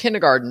go from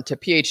kindergarten to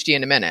PhD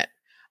in a minute.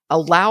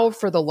 Allow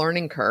for the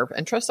learning curve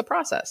and trust the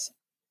process.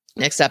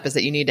 Next step is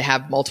that you need to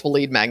have multiple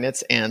lead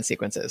magnets and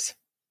sequences.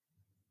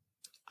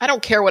 I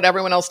don't care what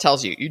everyone else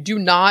tells you. You do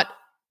not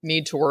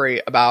need to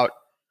worry about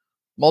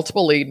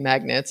multiple lead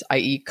magnets,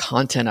 i.e.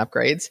 content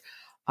upgrades,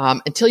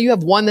 until you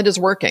have one that is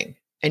working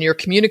and you're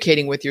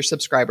communicating with your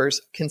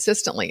subscribers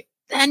consistently.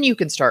 Then you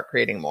can start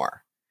creating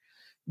more.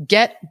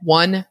 Get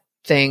one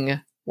thing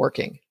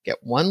working. Get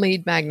one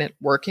lead magnet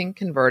working,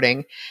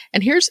 converting.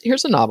 And here's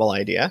a novel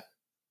idea.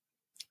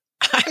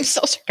 I'm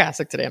so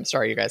sarcastic today. I'm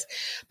sorry, you guys.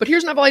 But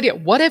here's a novel idea.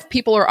 What if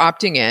people are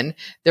opting in?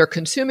 They're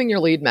consuming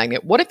your lead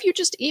magnet. What if you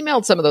just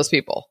emailed some of those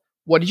people?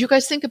 What did you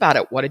guys think about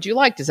it? What did you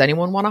like? Does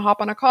anyone want to hop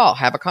on a call,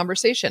 have a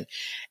conversation?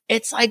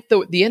 It's like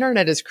the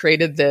internet has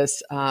created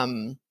this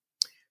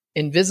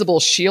invisible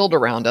shield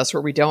around us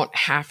where we don't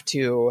have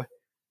to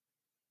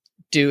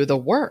do the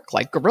work.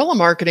 Like guerrilla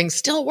marketing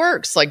still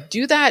works. Like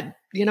do that,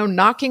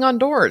 knocking on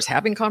doors,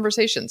 having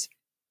conversations.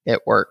 It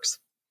works.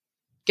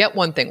 Get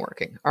one thing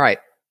working. All right.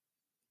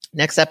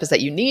 Next step is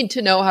that you need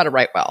to know how to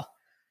write well.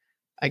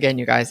 Again,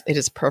 you guys, it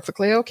is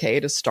perfectly okay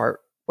to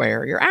start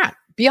where you're at.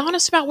 Be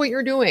honest about what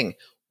you're doing,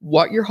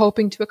 what you're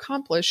hoping to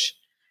accomplish,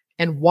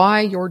 and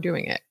why you're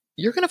doing it.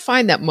 You're going to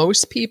find that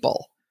most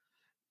people,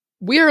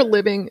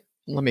 let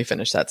me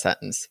finish that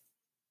sentence.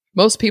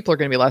 Most people are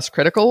going to be less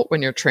critical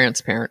when you're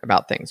transparent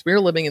about things. We are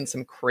living in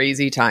some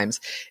crazy times.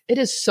 It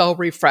is so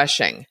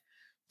refreshing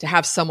to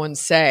have someone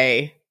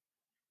say,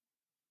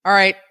 all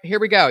right,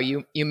 here we go.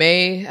 You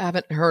may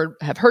have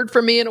heard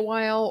from me in a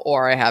while,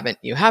 or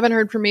you haven't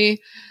heard from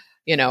me.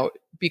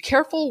 Be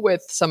careful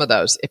with some of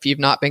those if you've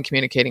not been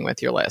communicating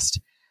with your list.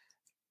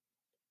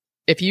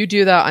 If you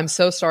do that, I'm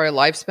so sorry,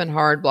 life's been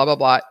hard, blah, blah,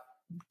 blah.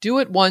 Do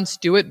it once,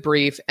 do it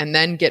brief, and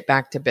then get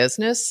back to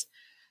business.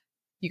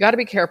 You got to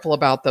be careful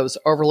about those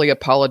overly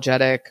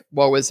apologetic,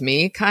 woe is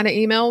me kind of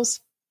emails.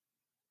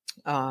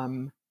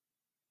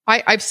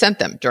 I've sent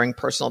them during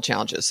personal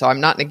challenges, so I'm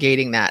not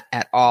negating that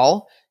at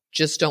all.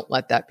 Just don't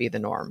let that be the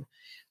norm.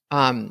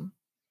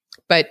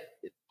 But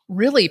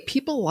really,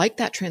 people like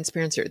that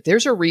transparency.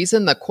 There's a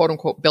reason the quote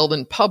unquote build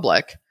in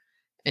public.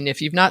 And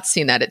if you've not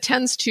seen that, it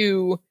tends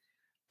to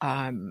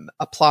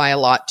apply a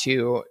lot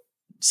to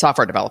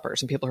software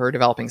developers and people who are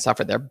developing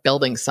software. They're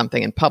building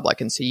something in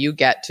public. And so you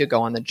get to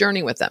go on the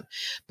journey with them.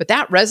 But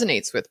that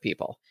resonates with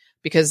people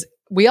because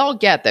we all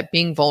get that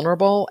being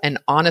vulnerable and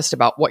honest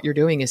about what you're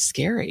doing is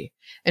scary.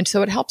 And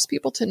so it helps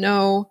people to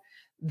know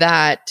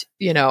that,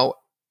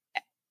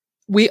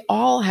 we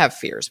all have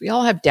fears. We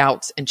all have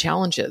doubts and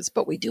challenges,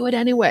 but we do it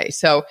anyway.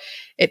 So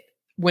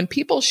when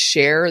people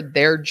share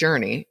their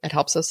journey, it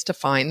helps us to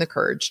find the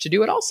courage to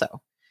do it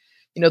also.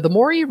 The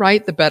more you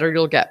write, the better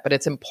you'll get, but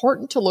it's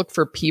important to look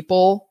for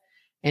people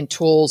and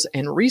tools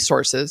and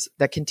resources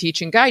that can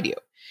teach and guide you.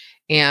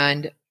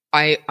 And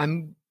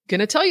I'm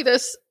going to tell you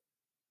this.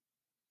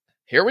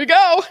 Here we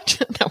go.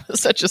 That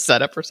was such a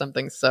setup for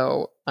something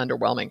so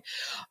underwhelming.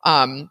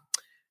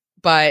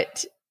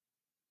 But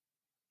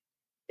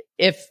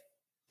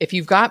if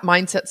you've got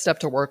mindset stuff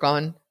to work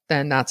on,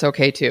 then that's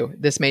okay too.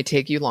 This may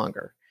take you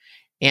longer.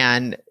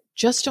 And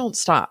just don't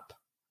stop,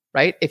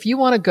 right? If you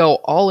want to go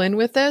all in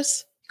with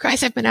this,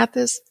 guys, I've been at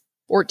this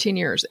 14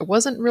 years. It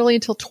wasn't really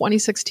until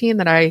 2016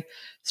 that I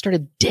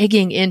started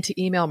digging into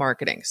email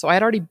marketing. So I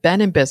had already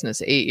been in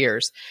business 8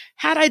 years.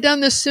 Had I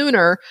done this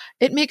sooner,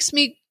 it makes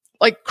me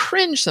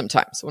cringe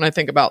sometimes when I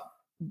think about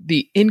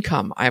the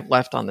income I've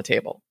left on the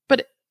table.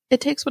 But it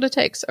takes what it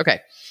takes.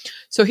 Okay.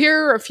 So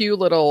here are a few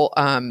little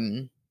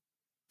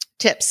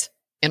tips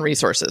and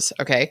resources.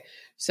 Okay.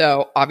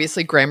 So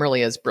obviously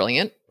Grammarly is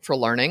brilliant for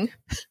learning,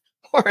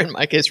 or in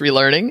my case,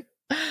 relearning,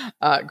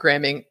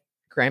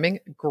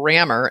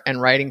 grammar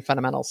and writing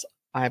fundamentals.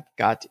 I've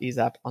got to ease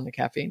up on the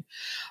caffeine.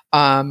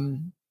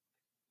 You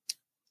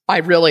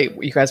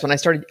guys, when I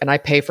started, and I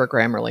pay for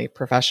Grammarly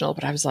Professional,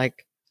 but I was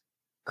like,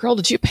 girl,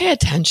 did you pay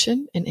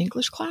attention in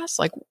English class?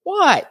 Like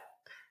what?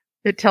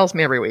 It tells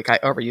me every week I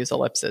overuse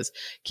ellipses.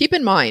 Keep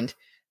in mind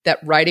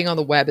that writing on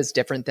the web is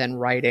different than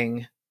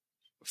writing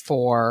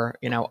for,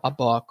 a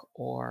book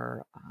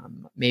or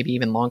maybe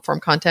even long form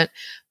content.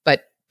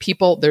 But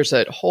there's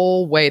a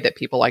whole way that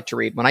people like to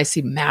read. When I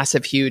see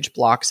massive, huge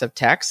blocks of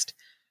text,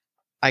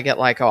 I get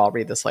like, oh, I'll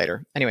read this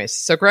later. Anyways,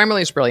 so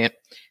Grammarly is brilliant.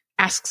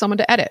 Ask someone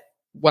to edit.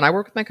 When I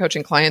work with my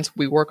coaching clients,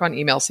 we work on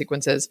email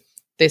sequences.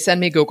 They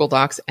send me Google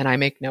Docs and I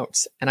make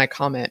notes and I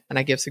comment and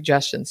I give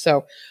suggestions.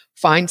 So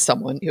find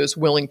someone who is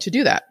willing to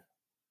do that.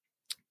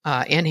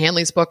 Ann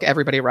Handley's book,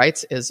 Everybody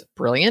Writes, is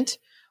brilliant.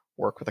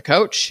 Work with a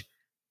coach,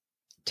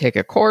 take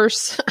a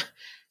course.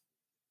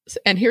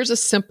 And here's a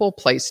simple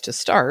place to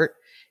start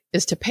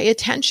is to pay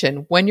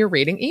attention when you're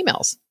reading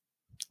emails.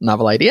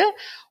 Novel idea.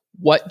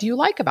 What do you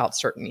like about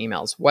certain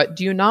emails? What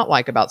do you not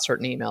like about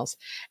certain emails?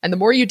 And the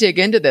more you dig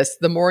into this,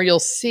 the more you'll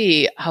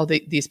see how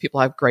these people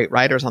have great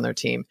writers on their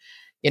team.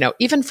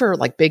 Even for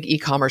like big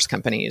e-commerce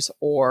companies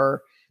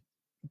or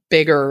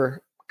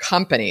bigger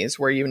companies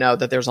where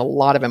that there's a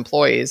lot of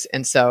employees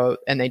and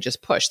they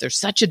just push. There's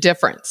such a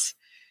difference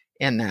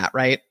in that,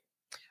 right?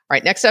 All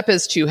right, next up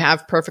is to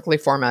have perfectly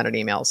formatted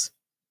emails.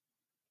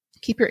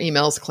 Keep your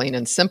emails clean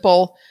and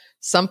simple.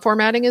 Some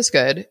formatting is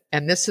good,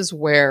 and this is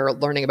where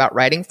learning about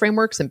writing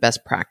frameworks and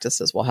best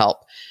practices will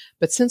help.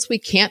 But since we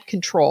can't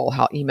control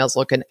how emails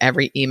look in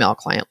every email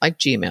client like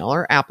Gmail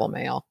or Apple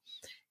Mail,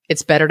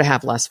 it's better to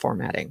have less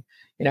formatting.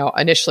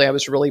 Initially I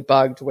was really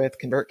bugged with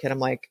ConvertKit. I'm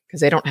like,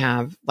 because they don't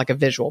have like a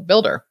visual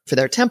builder for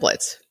their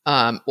templates.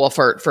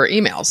 For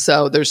emails.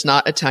 So there's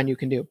not a ton you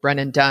can do.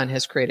 Brennan Dunn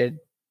has created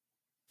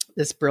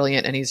this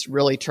brilliant, and he's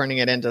really turning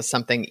it into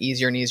something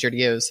easier and easier to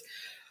use.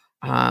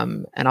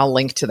 And I'll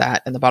link to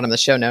that in the bottom of the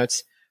show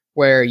notes,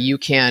 where you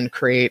can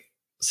create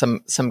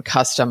some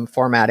custom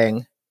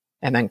formatting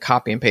and then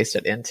copy and paste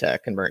it into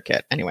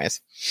ConvertKit.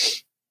 Anyways,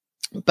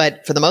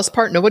 but for the most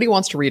part, nobody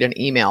wants to read an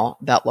email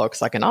that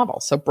looks like a novel.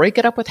 So break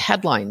it up with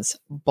headlines,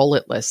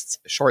 bullet lists,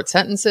 short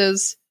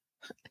sentences.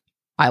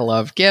 I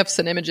love GIFs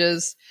and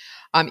images.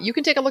 You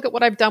can take a look at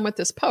what I've done with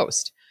this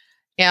post,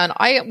 and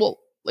I will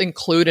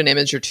include an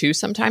image or two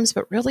sometimes,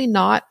 but really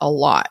not a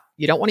lot.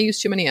 You don't want to use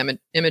too many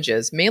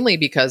images, mainly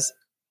because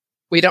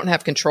we don't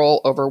have control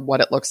over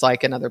what it looks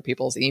like in other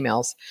people's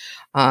emails.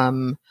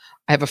 I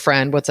have a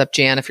friend, what's up,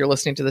 Jan? If you're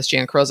listening to this,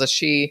 Jan Croza,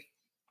 she,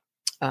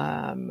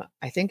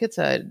 I think it's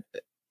a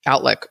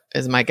Outlook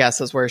is my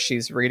guess is where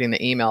she's reading the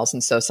emails.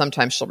 And so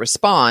sometimes she'll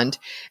respond,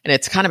 and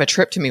it's kind of a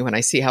trip to me when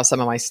I see how some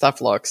of my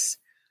stuff looks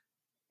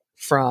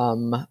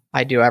from,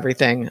 I do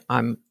everything.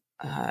 I'm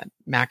a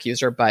Mac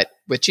user, but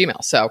with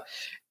Gmail. So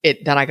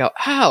then I go,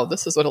 oh,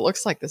 this is what it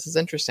looks like. This is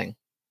interesting.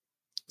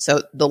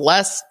 So the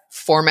less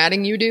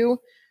formatting you do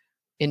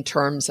in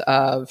terms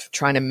of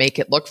trying to make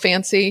it look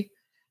fancy,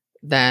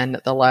 then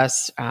the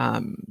less you're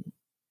going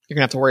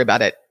to have to worry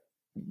about it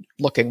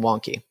looking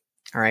wonky.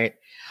 All right.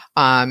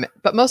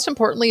 But most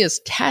importantly is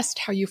test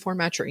how you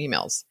format your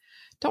emails.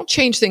 Don't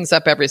change things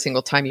up every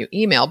single time you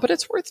email, but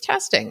it's worth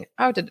testing.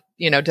 Oh, did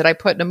I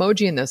put an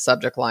emoji in this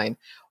subject line?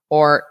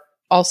 Or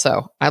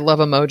also, I love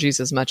emojis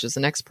as much as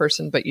the next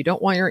person, but you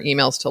don't want your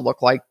emails to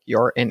look like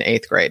you're in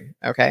 8th grade.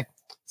 Okay.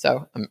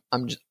 So I'm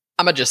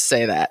gonna just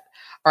say that.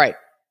 All right.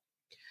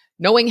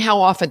 Knowing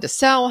how often to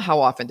sell,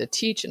 how often to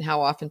teach, and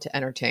how often to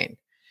entertain.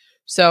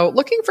 So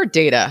looking for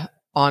data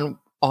on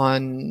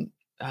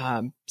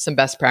some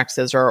best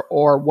practices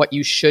or what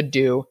you should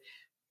do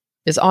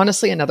is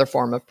honestly another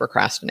form of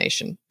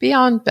procrastination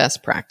beyond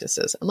best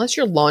practices. Unless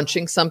you're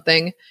launching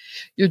something,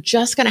 you're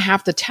just going to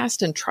have to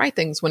test and try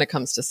things when it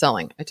comes to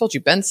selling. I told you,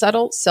 Ben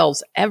Settle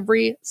sells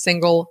every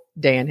single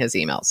day in his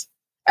emails.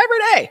 Every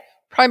day,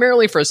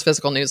 primarily for his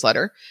physical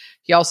newsletter.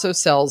 He also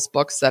sells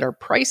books that are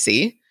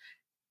pricey.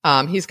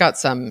 He's got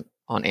some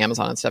on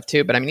Amazon and stuff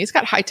too, but he's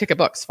got high ticket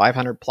books,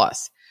 500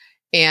 plus,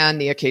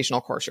 and the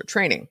occasional course or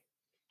training.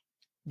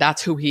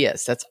 That's who he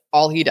is. That's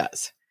all he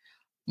does.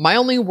 My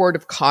only word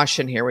of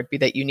caution here would be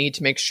that you need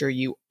to make sure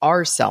you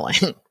are selling,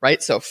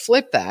 right? So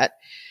flip that.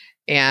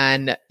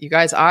 And you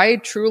guys, I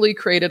truly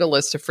created a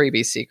list of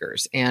freebie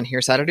seekers, and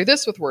here's how to do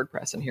this with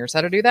WordPress, and here's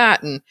how to do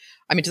that. And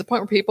to the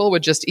point where people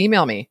would just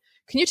email me,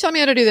 can you tell me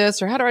how to do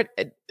this? Or how do I,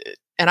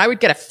 and I would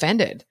get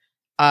offended.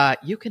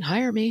 You can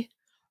hire me,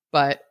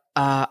 but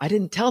I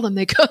didn't tell them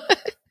they could.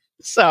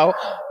 So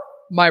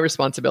my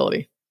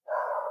responsibility.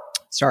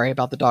 Sorry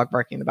about the dog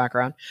barking in the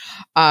background.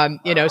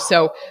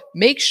 So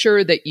make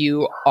sure that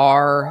you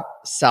are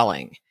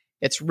selling.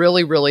 It's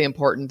really, really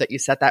important that you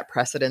set that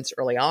precedence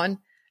early on.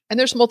 And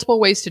there's multiple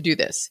ways to do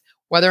this.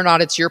 Whether or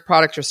not it's your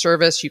product or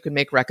service, you can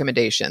make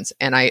recommendations.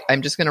 And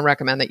I'm just going to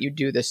recommend that you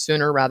do this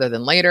sooner rather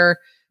than later,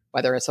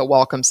 whether it's a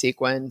welcome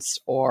sequence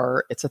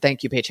or it's a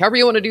thank you page, however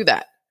you want to do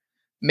that.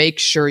 Make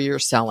sure you're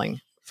selling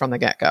from the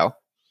get-go.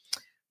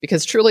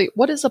 Because truly,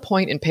 what is the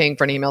point in paying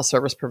for an email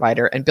service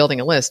provider and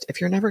building a list if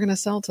you're never going to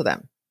sell to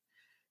them?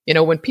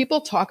 When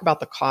people talk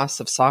about the costs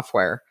of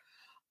software,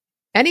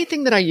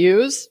 anything that I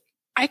use,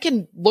 I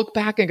can look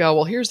back and go,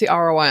 well, here's the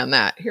ROI on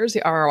that. Here's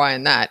the ROI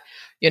on that.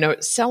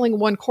 Selling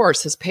one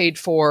course has paid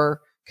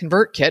for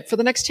ConvertKit for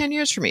the next 10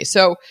 years for me.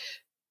 So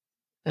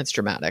that's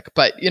dramatic,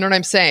 but you know what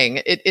I'm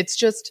saying? It's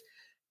just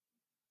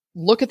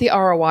look at the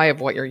ROI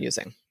of what you're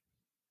using.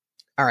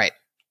 All right.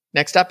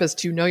 Next up is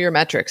to know your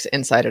metrics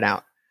inside and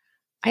out.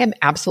 I am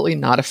absolutely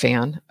not a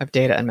fan of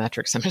data and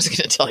metrics. I'm just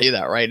going to tell you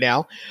that right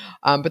now.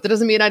 But that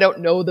doesn't mean I don't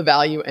know the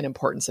value and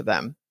importance of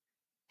them.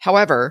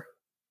 However,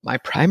 my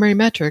primary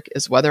metric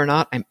is whether or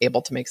not I'm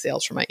able to make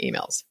sales from my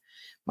emails.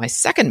 My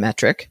second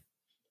metric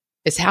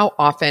is how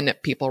often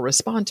people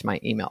respond to my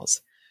emails.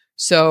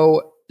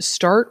 So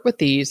start with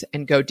these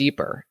and go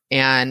deeper.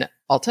 And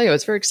I'll tell you, I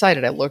was very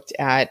excited. I looked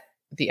at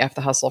the F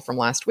the Hustle from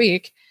last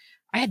week.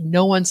 I had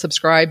no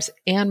unsubscribes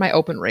and my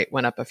open rate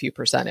went up a few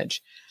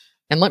percentage.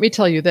 And let me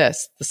tell you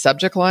this, the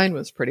subject line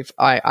was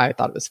I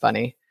thought it was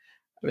funny.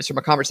 It was from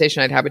a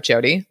conversation I'd had with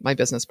Jody, my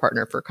business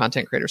partner for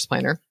Content Creators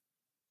Planner.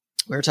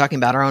 We were talking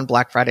about our own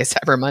Black Friday,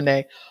 Cyber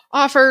Monday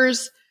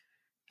offers.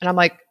 And I'm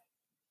like,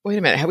 wait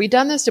a minute, have we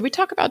done this? Did we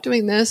talk about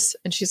doing this?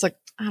 And she's like,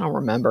 I don't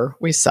remember.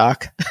 We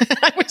suck.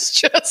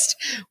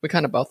 We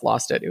kind of both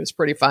lost it. It was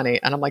pretty funny.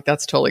 And I'm like,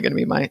 that's totally going to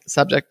be my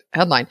subject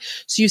headline.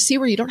 So you see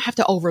where you don't have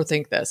to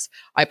overthink this.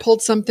 I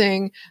pulled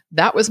something,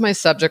 that was my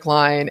subject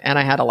line, and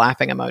I had a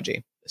laughing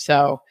emoji.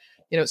 So,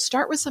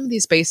 start with some of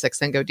these basics,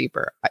 then go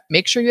deeper.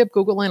 Make sure you have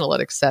Google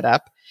Analytics set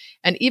up.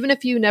 And even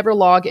if you never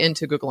log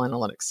into Google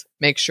Analytics,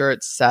 make sure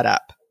it's set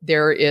up.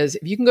 If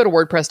you can go to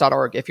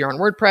WordPress.org, if you're on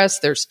WordPress,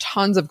 there's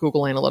tons of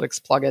Google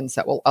Analytics plugins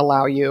that will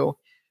allow you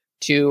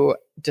to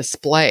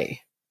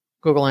display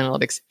Google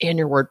Analytics in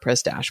your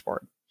WordPress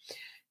dashboard.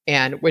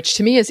 And which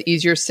to me is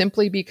easier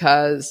simply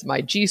because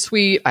my G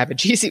Suite, I have a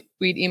G Suite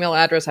email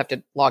address, I have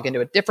to log into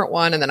a different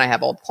one, and then I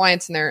have old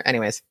clients in there.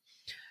 Anyways,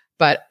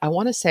 but I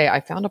want to say I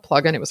found a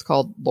plugin. It was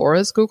called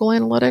Laura's Google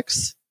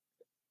Analytics,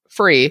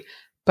 free,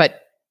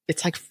 but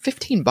it's like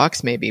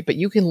 $15 maybe, but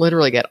you can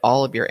literally get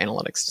all of your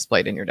analytics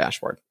displayed in your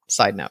dashboard.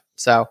 Side note.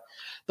 So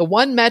the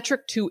one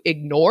metric to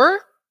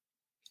ignore,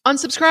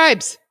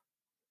 unsubscribes.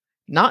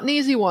 Not an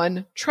easy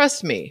one.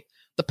 Trust me.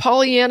 The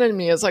Pollyanna in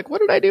me is like, what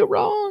did I do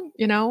wrong?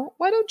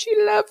 Why don't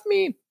you love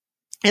me?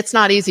 It's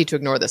not easy to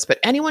ignore this, but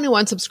anyone who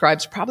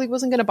unsubscribes probably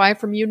wasn't going to buy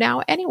from you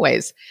now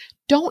anyways.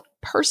 Don't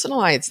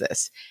personalize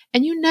this.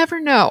 And you never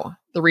know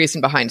the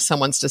reason behind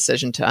someone's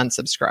decision to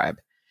unsubscribe.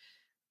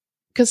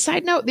 Because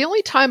side note, the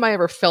only time I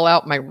ever fill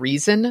out my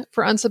reason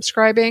for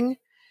unsubscribing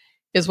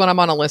is when I'm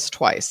on a list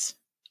twice.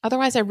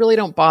 Otherwise, I really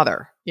don't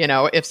bother.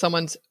 If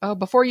someone's,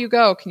 before you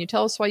go, can you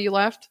tell us why you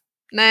left?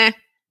 Nah.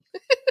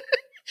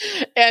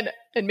 And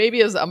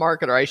maybe as a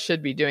marketer, I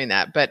should be doing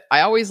that. But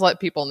I always let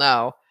people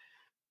know.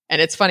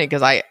 And it's funny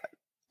because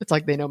it's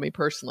like they know me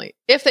personally.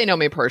 If they know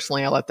me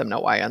personally, I let them know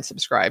why I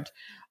unsubscribed.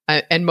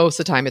 And most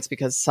of the time, it's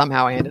because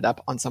somehow I ended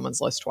up on someone's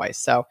list twice.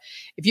 So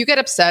if you get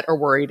upset or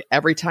worried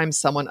every time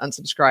someone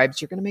unsubscribes,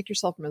 you're going to make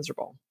yourself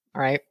miserable.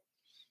 All right.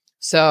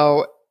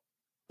 So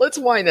let's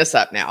wind this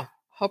up now.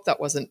 Hope that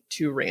wasn't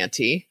too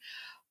ranty.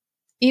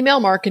 Email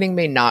marketing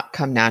may not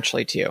come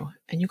naturally to you.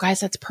 And you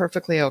guys, that's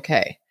perfectly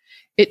okay.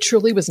 It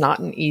truly was not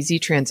an easy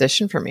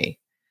transition for me.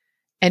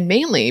 And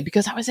mainly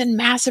because I was in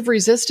massive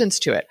resistance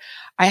to it.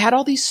 I had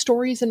all these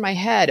stories in my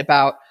head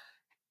about,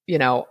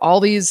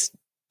 all these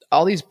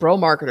bro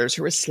marketers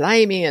who were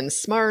slimy and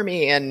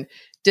smarmy and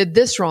did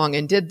this wrong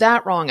and did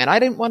that wrong. And I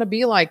didn't want to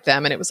be like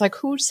them. And it was like,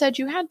 who said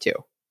you had to?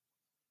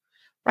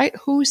 Right?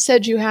 Who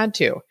said you had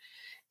to?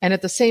 And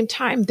at the same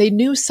time, they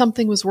knew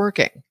something was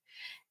working.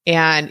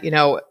 And,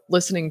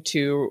 listening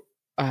to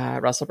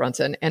Russell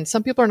Brunson, and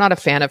some people are not a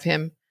fan of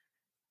him.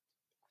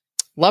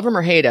 Love him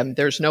or hate him,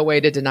 there's no way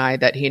to deny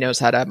that he knows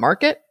how to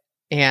market.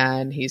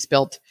 And he's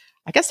built,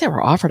 I guess they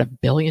were offered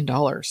 $1 billion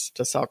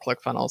to sell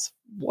ClickFunnels.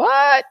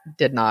 What?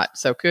 Did not.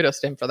 So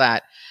kudos to him for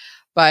that.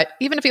 But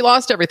even if he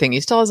lost everything,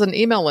 he still has an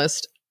email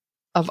list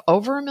of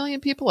over 1 million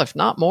people, if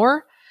not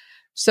more.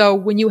 So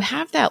when you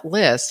have that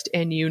list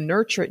and you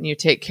nurture it and you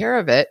take care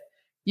of it,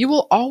 you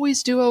will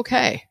always do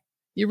okay.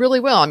 You really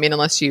will. I mean,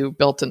 unless you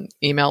built an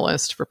email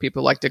list for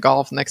people who like to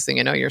golf, next thing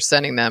you know, you're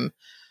sending them,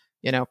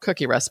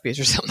 cookie recipes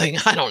or something.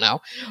 I don't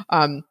know.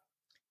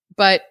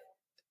 But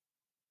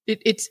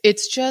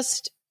it's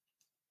just,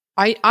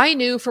 I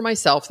knew for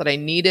myself that I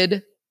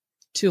needed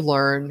to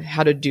learn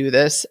how to do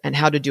this and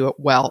how to do it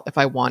well if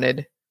I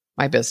wanted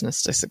my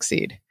business to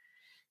succeed.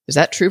 Is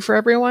that true for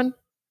everyone?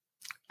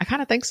 I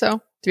kind of think so,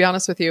 to be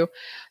honest with you.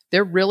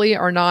 There really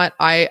are not,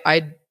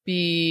 I'd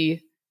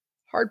be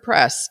hard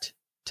pressed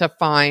to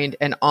find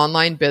an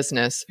online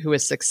business who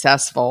is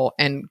successful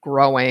and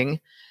growing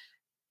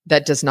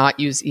that does not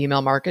use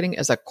email marketing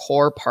as a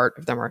core part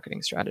of their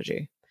marketing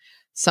strategy.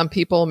 Some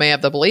people may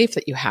have the belief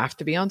that you have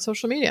to be on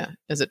social media.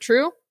 Is it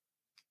true?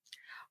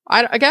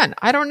 I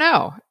don't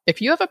know.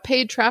 If you have a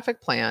paid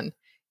traffic plan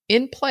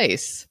in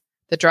place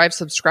that drives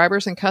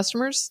subscribers and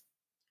customers,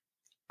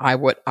 I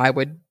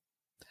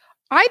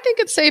think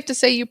it's safe to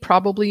say you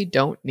probably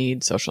don't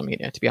need social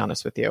media, to be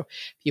honest with you.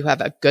 If you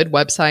have a good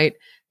website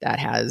that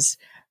has,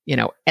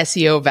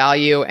 SEO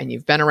value and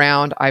you've been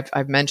around,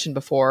 I've mentioned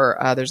before,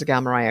 there's a gal,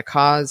 Mariah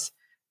Cause,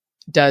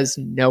 does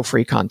no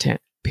free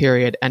content,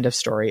 period, end of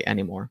story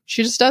anymore.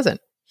 She just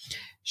doesn't.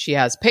 She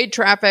has paid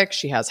traffic,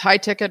 she has high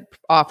ticket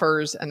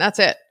offers, and that's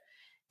it.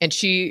 And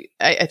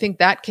I think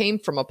that came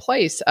from a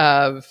place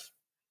of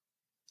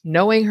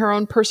knowing her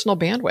own personal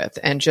bandwidth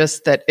and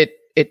just that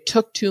it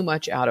took too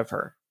much out of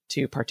her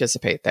to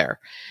participate there.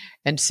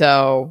 And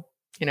so,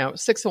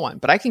 6 to 1.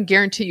 But I can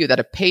guarantee you that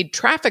a paid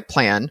traffic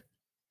plan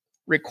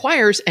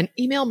requires an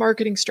email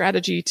marketing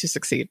strategy to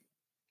succeed.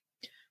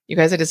 You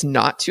guys, it is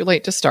not too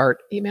late to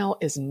start. Email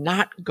is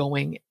not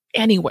going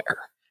anywhere.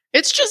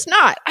 It's just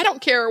not. I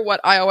don't care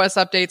what iOS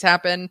updates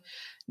happen.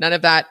 None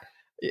of that.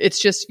 It's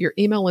just your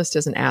email list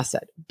is an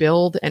asset.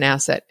 Build an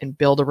asset and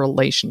build a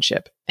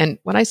relationship. And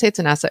when I say it's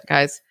an asset,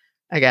 guys,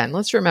 again,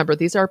 let's remember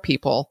these are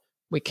people.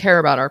 We care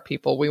about our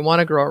people. We want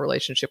to grow a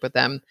relationship with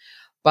them.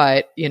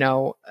 But,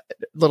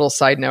 little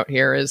side note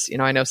here is,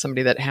 I know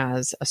somebody that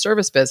has a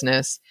service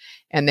business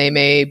and they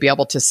may be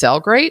able to sell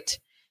great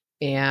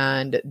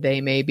and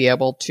they may be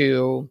able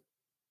to,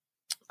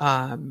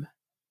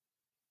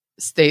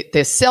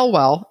 they sell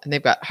well and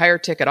they've got higher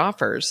ticket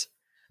offers,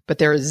 but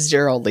there is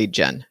zero lead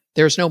gen.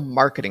 There's no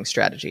marketing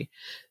strategy.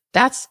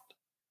 That's,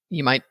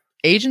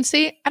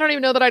 agency. I don't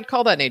even know that I'd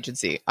call that an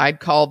agency. I'd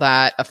call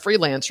that a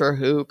freelancer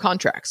who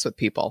contracts with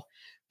people.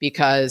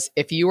 Because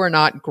if you are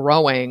not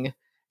growing,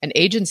 an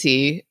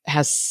agency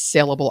has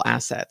saleable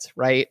assets,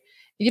 right?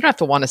 You don't have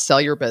to want to sell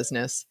your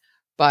business,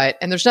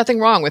 and there's nothing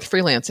wrong with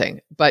freelancing,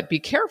 but be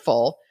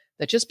careful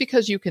that just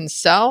because you can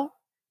sell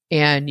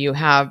and you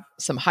have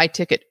some high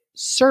ticket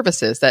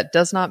services, that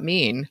does not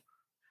mean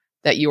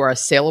that you are a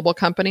saleable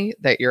company,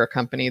 that you're a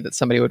company that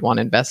somebody would want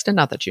to invest in.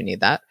 Not that you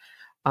need that,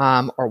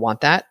 or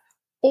want that,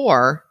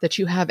 or that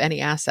you have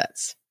any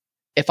assets.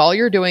 If all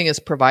you're doing is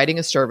providing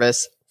a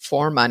service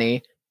for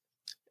money,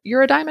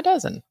 you're a dime a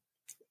dozen.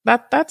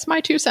 That's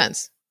my 2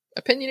 cents.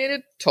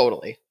 Opinionated?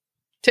 Totally.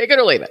 Take it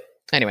or leave it.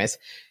 Anyways,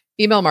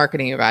 email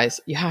marketing, you guys,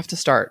 you have to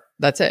start.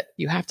 That's it.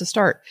 You have to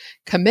start.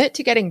 Commit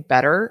to getting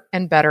better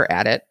and better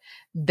at it.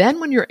 Then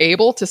when you're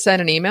able to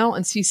send an email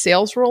and see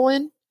sales roll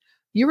in,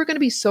 you are going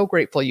to be so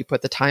grateful you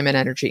put the time and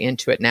energy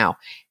into it now.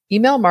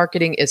 Email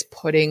marketing is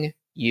putting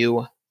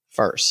you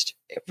first.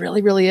 It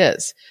really, really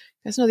is.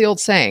 You guys know the old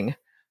saying,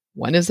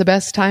 when is the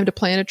best time to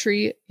plant a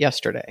tree?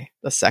 Yesterday.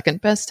 The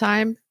second best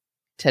time?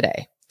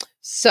 Today.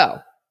 So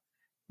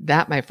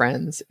that, my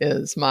friends,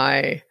 is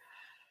my,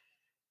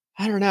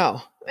 I don't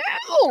know,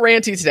 a little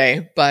ranty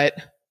today, but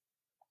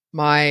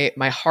my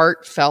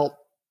heartfelt,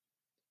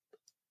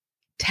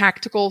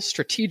 tactical,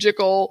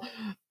 strategical,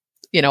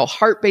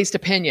 heart-based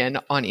opinion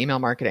on email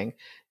marketing.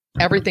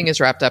 Everything is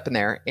wrapped up in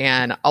there.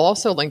 And I'll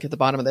also link at the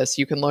bottom of this.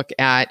 You can look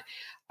at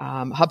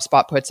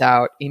HubSpot puts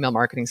out email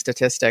marketing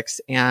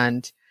statistics,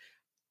 and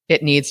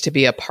it needs to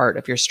be a part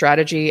of your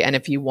strategy. And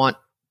if you want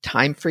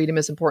time freedom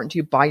is important to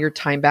you, buy your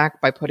time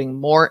back by putting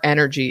more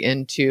energy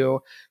into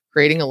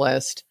creating a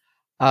list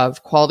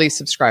of quality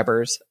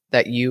subscribers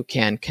that you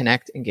can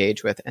connect,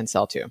 engage with, and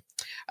sell to.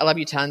 I love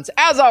you tons.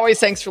 As always,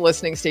 thanks for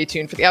listening. Stay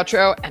tuned for the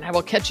outro, and I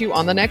will catch you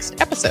on the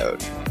next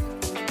episode.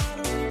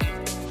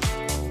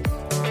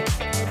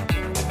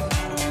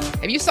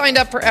 Have you signed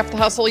up for F the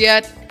Hustle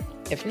yet?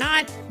 If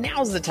not,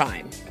 now's the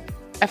time.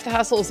 F the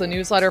Hustle is a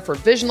newsletter for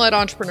vision-led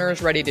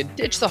entrepreneurs ready to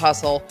ditch the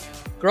hustle,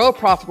 grow a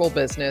profitable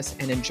business,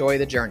 and enjoy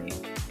the journey.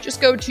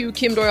 Just go to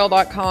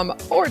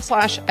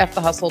kimdoyle.com/F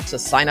the Hustle to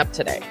sign up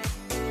today.